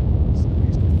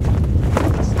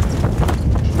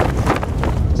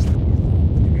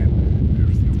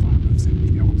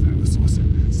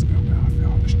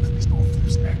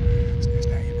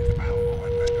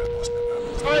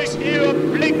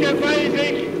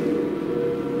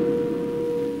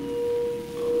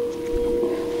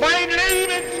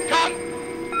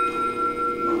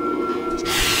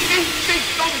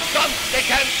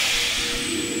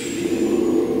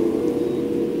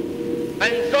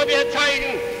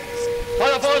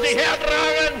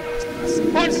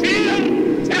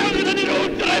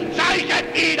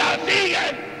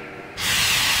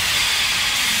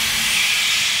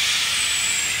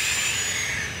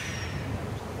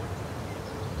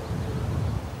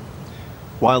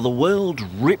 While the world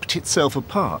ripped itself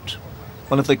apart,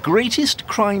 one of the greatest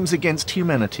crimes against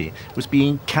humanity was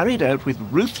being carried out with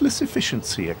ruthless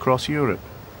efficiency across Europe.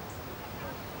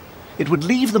 It would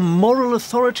leave the moral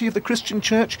authority of the Christian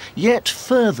Church yet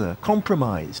further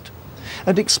compromised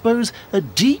and expose a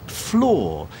deep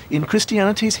flaw in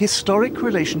Christianity's historic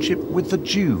relationship with the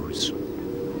Jews.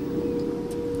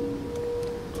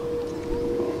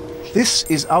 This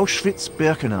is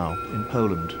Auschwitz-Birkenau in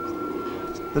Poland,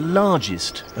 the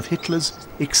largest of Hitler's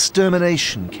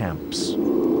extermination camps.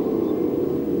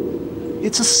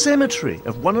 It's a cemetery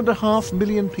of 1.5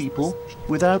 million people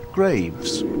without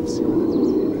graves.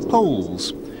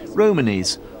 Poles,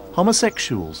 Romanis,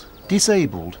 homosexuals,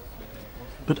 disabled,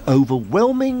 but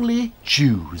overwhelmingly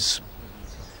Jews.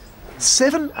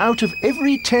 7 out of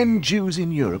every 10 Jews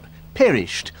in Europe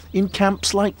perished in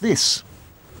camps like this.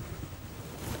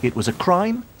 It was a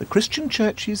crime the Christian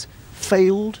churches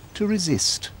failed to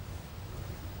resist.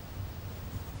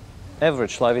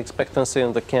 Average life expectancy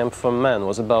in the camp for men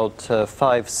was about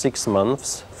 5-6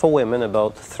 months, for women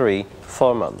about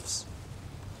 3-4 months.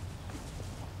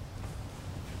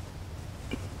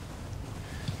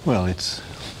 Well, it's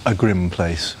a grim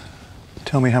place.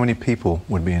 Tell me how many people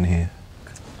would be in here?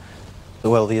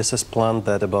 Well, the SS planned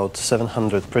that about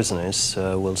 700 prisoners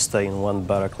will stay in one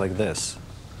barrack like this.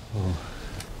 Oh.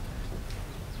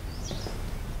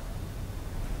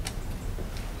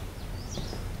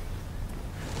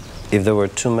 If there were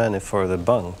too many for the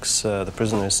bunks, the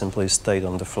prisoners simply stayed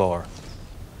on the floor.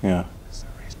 Yeah.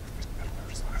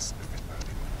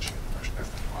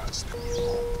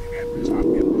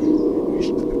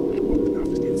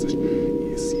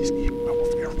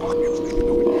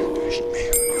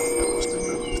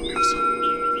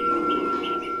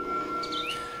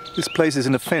 This place is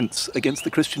an offence against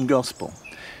the Christian gospel.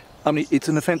 I mean, it's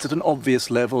an offence at an obvious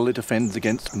level. It offends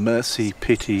against mercy,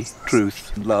 pity,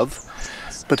 truth, and love.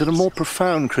 But at a more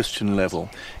profound Christian level,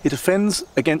 it offends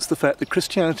against the fact that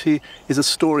Christianity is a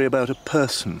story about a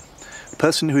person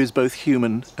who is both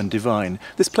human and divine.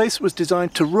 This place was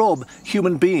designed to rob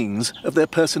human beings of their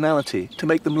personality, to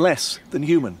make them less than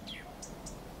human.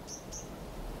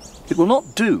 It will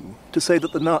not do to say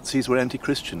that the Nazis were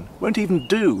anti-Christian. It won't even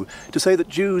do to say that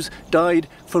Jews died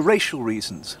for racial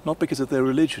reasons, not because of their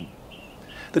religion.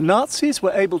 The Nazis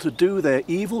were able to do their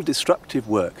evil, destructive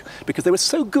work because they were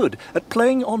so good at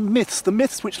playing on myths, the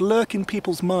myths which lurk in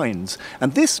people's minds.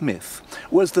 And this myth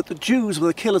was that the Jews were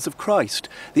the killers of Christ,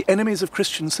 the enemies of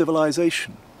Christian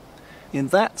civilization. In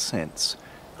that sense,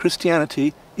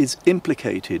 Christianity is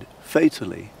implicated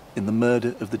fatally in the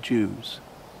murder of the Jews.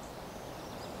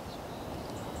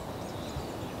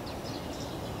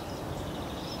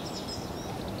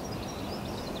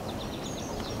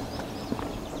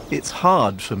 It's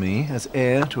hard for me, as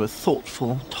heir to a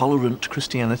thoughtful, tolerant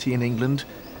Christianity in England,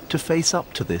 to face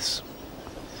up to this.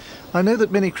 I know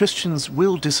that many Christians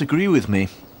will disagree with me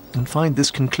and find this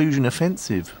conclusion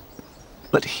offensive.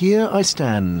 But here I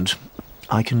stand.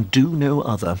 I can do no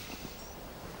other.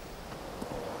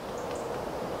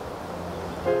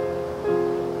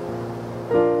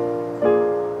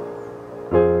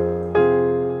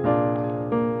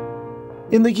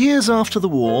 In the years after the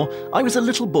war, I was a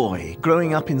little boy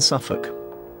growing up in Suffolk.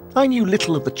 I knew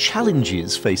little of the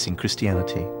challenges facing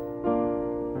Christianity.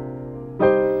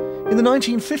 In the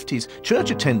 1950s,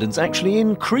 church attendance actually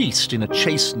increased in a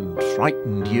chastened,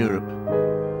 frightened Europe.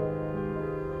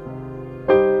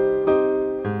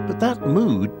 But that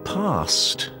mood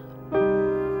passed.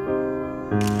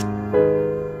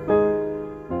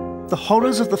 The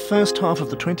horrors of the first half of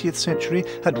the 20th century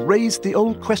had raised the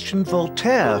old question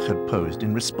Voltaire had posed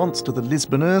in response to the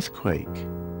Lisbon earthquake.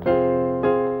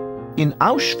 In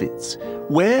Auschwitz,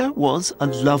 where was a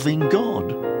loving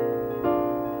God?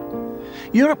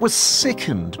 Europe was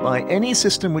sickened by any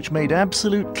system which made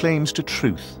absolute claims to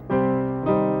truth.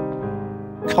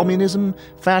 Communism,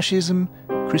 fascism,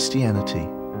 Christianity.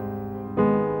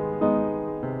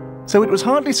 So it was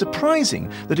hardly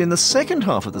surprising that in the second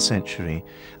half of the century,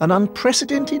 an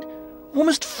unprecedented,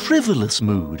 almost frivolous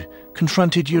mood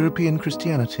confronted European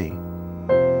Christianity.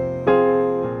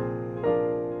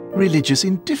 Religious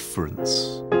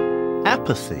indifference,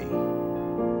 apathy.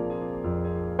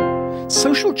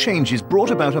 Social changes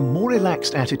brought about a more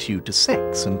relaxed attitude to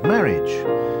sex and marriage,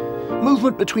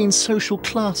 movement between social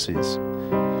classes,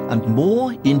 and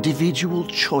more individual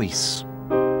choice.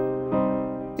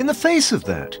 In the face of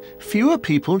that, fewer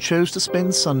people chose to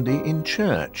spend Sunday in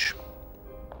church.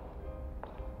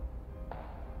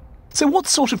 So what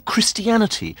sort of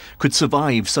Christianity could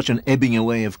survive such an ebbing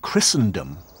away of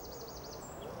Christendom?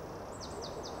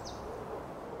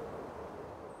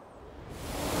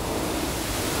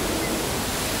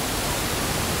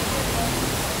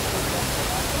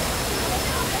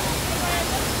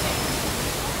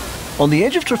 On the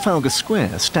edge of Trafalgar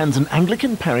Square stands an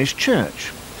Anglican parish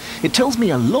church. It tells me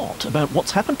a lot about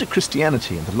what's happened to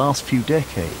Christianity in the last few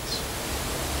decades.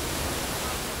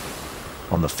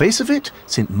 On the face of it,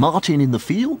 St. Martin in the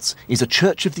Fields is a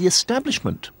church of the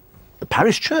establishment, the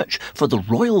parish church for the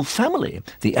royal family,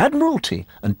 the Admiralty,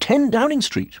 and 10 Downing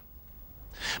Street.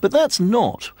 But that's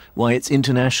not why it's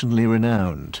internationally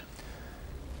renowned.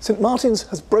 St. Martin's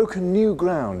has broken new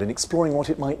ground in exploring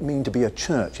what it might mean to be a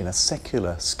church in a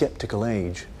secular, sceptical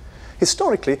age.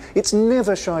 Historically, it's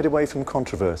never shied away from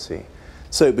controversy.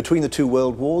 So, between the two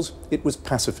world wars, it was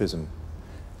pacifism.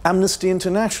 Amnesty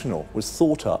International was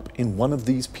thought up in one of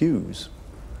these pews.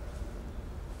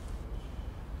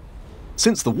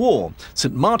 Since the war,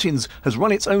 St. Martin's has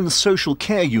run its own social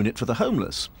care unit for the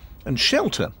homeless, and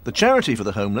Shelter, the charity for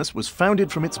the homeless, was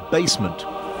founded from its basement.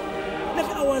 Let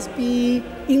our must be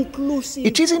inclusive.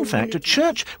 It is, in fact, a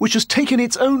church which has taken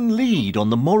its own lead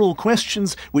on the moral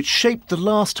questions which shaped the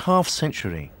last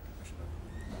half-century.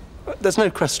 There's no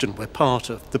question we're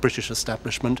part of the British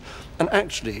establishment, and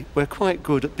actually we're quite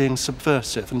good at being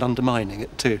subversive and undermining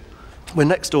it too. We're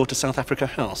next door to South Africa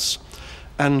House,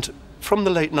 and from the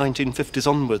late 1950s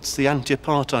onwards, the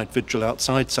anti-apartheid vigil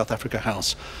outside South Africa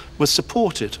House was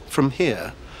supported from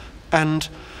here, and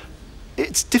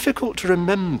it's difficult to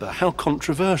remember how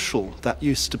controversial that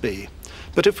used to be.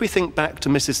 But if we think back to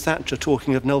Mrs. Thatcher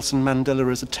talking of Nelson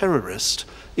Mandela as a terrorist,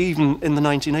 even in the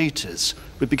 1980s,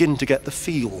 we begin to get the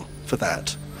feel for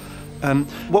that.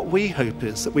 What we hope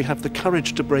is that we have the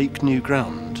courage to break new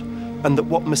ground, and that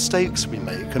what mistakes we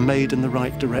make are made in the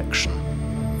right direction.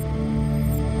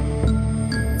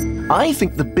 I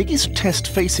think the biggest test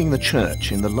facing the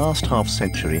church in the last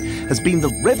half-century has been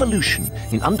the revolution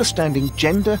in understanding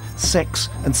gender, sex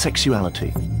and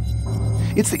sexuality.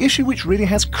 It's the issue which really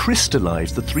has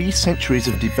crystallised the 3 centuries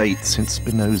of debate since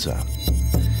Spinoza.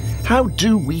 How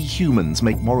do we humans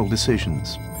make moral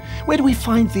decisions? Where do we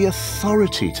find the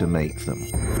authority to make them?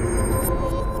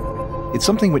 It's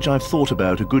something which I've thought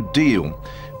about a good deal,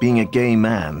 being a gay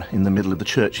man in the middle of the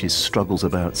church's struggles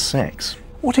about sex.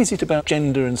 What is it about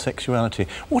gender and sexuality?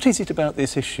 What is it about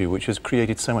this issue which has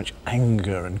created so much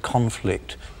anger and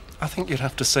conflict? I think you'd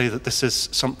have to say that this is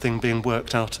something being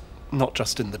worked out not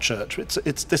just in the church.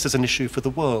 This is an issue for the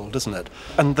world, isn't it?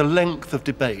 And the length of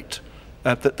debate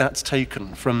that's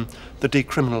taken from the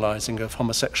decriminalising of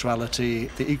homosexuality,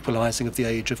 the equalising of the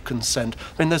age of consent.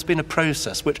 I mean, there's been a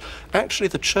process which actually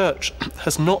the church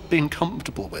has not been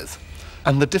comfortable with.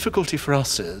 And the difficulty for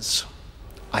us is,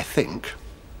 I think,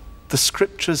 the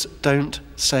scriptures don't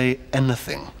say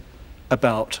anything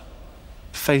about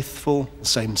faithful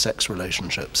same-sex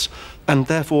relationships. And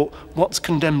therefore, what's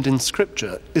condemned in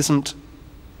scripture isn't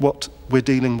what we're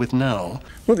dealing with now.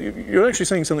 Well, you're actually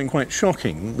saying something quite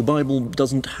shocking. The Bible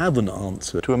doesn't have an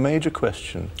answer to a major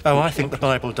question. Oh, I think the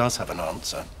Bible does have an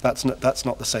answer. That's not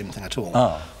the same thing at all.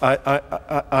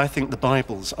 I think the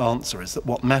Bible's answer is that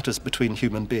what matters between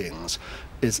human beings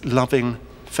is loving,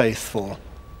 faithful,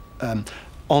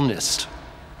 honest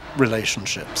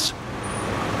relationships.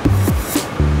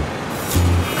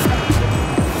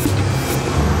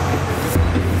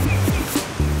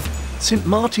 St.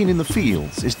 Martin in the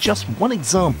Fields is just one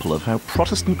example of how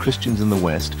Protestant Christians in the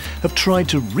West have tried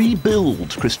to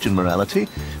rebuild Christian morality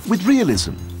with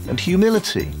realism and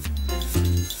humility.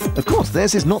 Of course,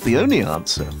 theirs is not the only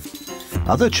answer.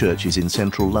 Other churches in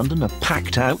central London are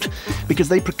packed out because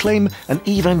they proclaim an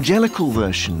evangelical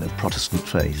version of Protestant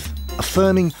faith,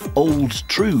 affirming old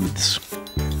truths.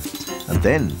 And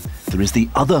then there is the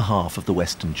other half of the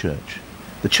Western Church,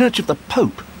 the Church of the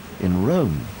Pope in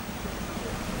Rome.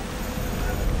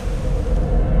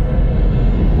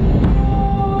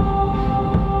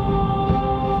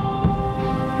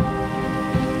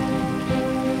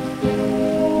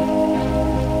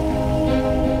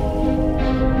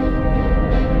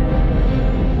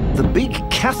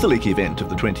 Catholic event of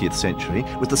the 20th century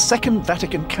was the Second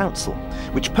Vatican Council,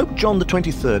 which Pope John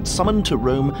XXIII summoned to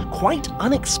Rome quite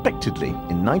unexpectedly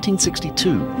in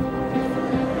 1962.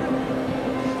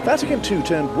 Vatican II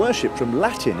turned worship from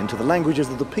Latin into the languages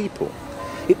of the people.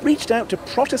 It reached out to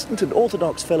Protestant and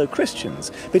Orthodox fellow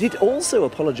Christians, but it also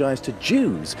apologized to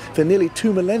Jews for nearly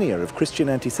 2 millennia of Christian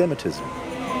anti-Semitism.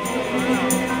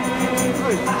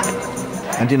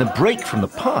 And in a break from the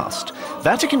past,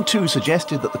 Vatican II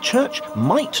suggested that the Church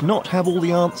might not have all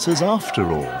the answers after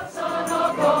all.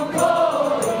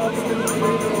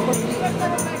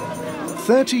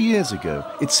 30 years ago,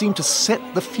 it seemed to set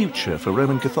the future for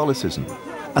Roman Catholicism.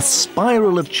 A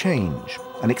spiral of change,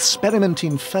 an experiment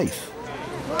in faith.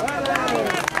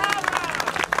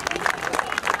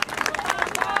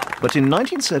 But in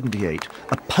 1978,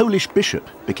 a Polish bishop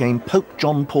became Pope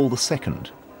John Paul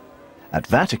II. At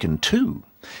Vatican II,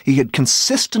 he had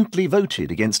consistently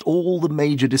voted against all the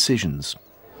major decisions.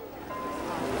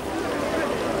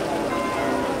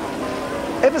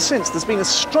 Ever since, there's been a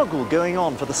struggle going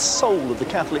on for the soul of the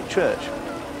Catholic Church.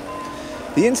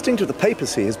 The instinct of the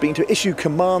papacy has been to issue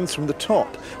commands from the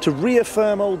top, to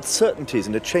reaffirm old certainties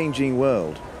in a changing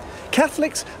world.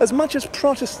 Catholics, as much as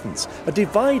Protestants, are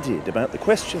divided about the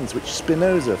questions which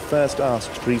Spinoza first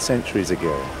asked 3 centuries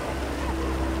ago.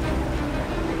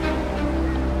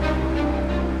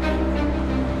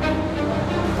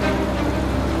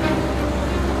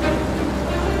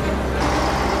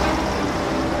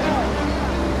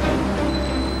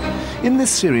 In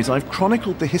this series, I've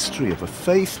chronicled the history of a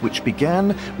faith which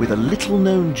began with a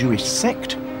little-known Jewish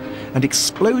sect and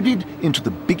exploded into the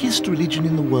biggest religion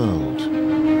in the world.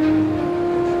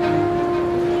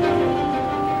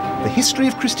 history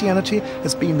of Christianity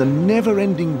has been the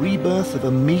never-ending rebirth of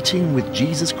a meeting with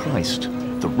Jesus Christ,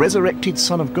 the resurrected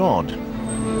Son of God.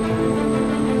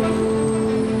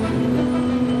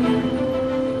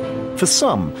 For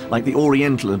some, like the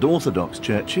Oriental and Orthodox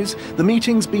churches, the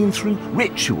meeting's been through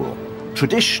ritual,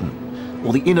 tradition,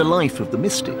 or the inner life of the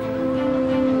mystic.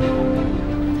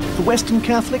 For Western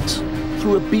Catholics,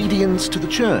 through obedience to the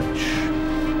Church.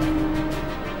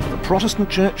 For the Protestant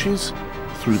churches,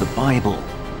 through the Bible.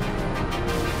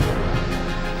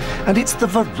 And it's the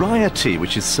variety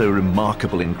which is so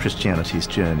remarkable in Christianity's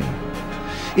journey.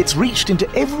 It's reached into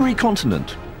every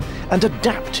continent and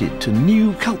adapted to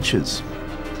new cultures.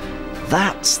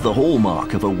 That's the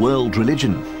hallmark of a world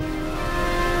religion.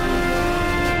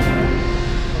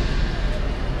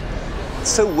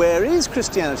 So where is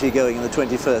Christianity going in the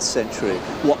 21st century?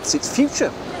 What's its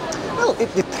future? Well,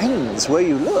 it depends where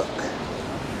you look.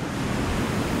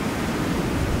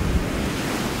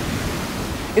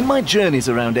 In my journeys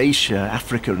around Asia,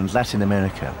 Africa and Latin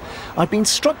America, I've been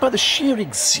struck by the sheer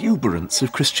exuberance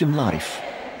of Christian life.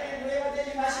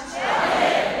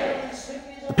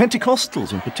 The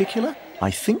Pentecostals in particular,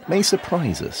 I think, may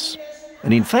surprise us.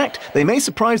 And in fact, they may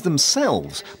surprise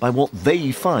themselves by what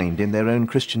they find in their own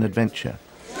Christian adventure.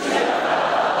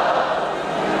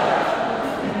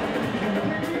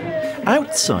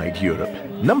 Outside Europe,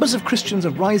 numbers of Christians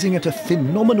are rising at a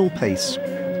phenomenal pace.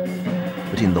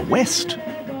 But in the West,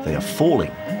 they are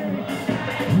falling.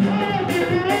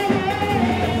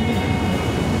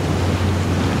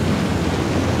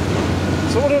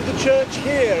 Sort of the church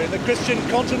here in the Christian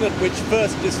continent which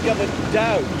first discovered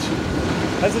doubt.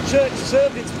 Has the church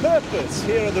served its purpose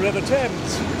here on the River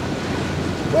Thames?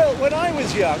 Well, when I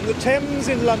was young, the Thames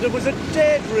in London was a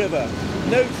dead river.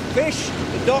 No fish,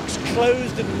 the docks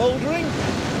closed and mouldering,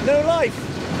 no life.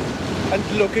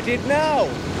 And look at it now.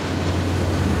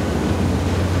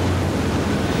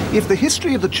 If the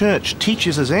history of the Church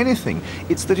teaches us anything,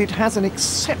 it's that it has an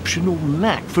exceptional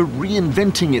knack for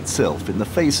reinventing itself in the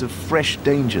face of fresh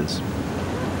dangers.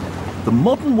 The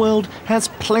modern world has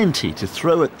plenty to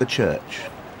throw at the Church.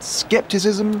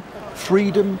 Scepticism,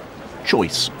 freedom,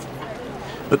 choice.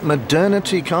 But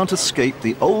modernity can't escape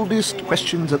the oldest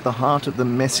questions at the heart of the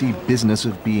messy business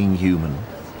of being human.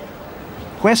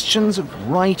 Questions of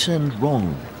right and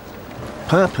wrong,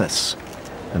 purpose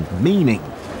and meaning.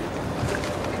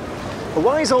 A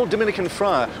wise old Dominican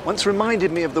friar once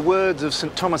reminded me of the words of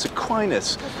St. Thomas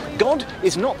Aquinas. God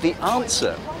is not the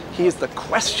answer, he is the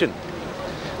question.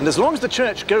 And as long as the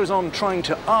Church goes on trying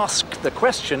to ask the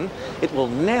question, it will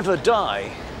never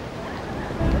die.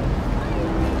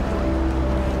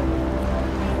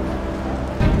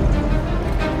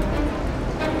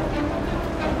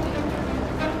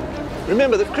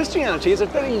 Remember that Christianity is a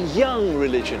very young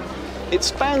religion. It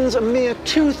spans a mere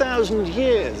 2,000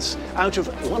 years out of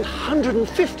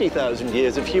 150,000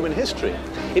 years of human history.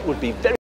 It would be very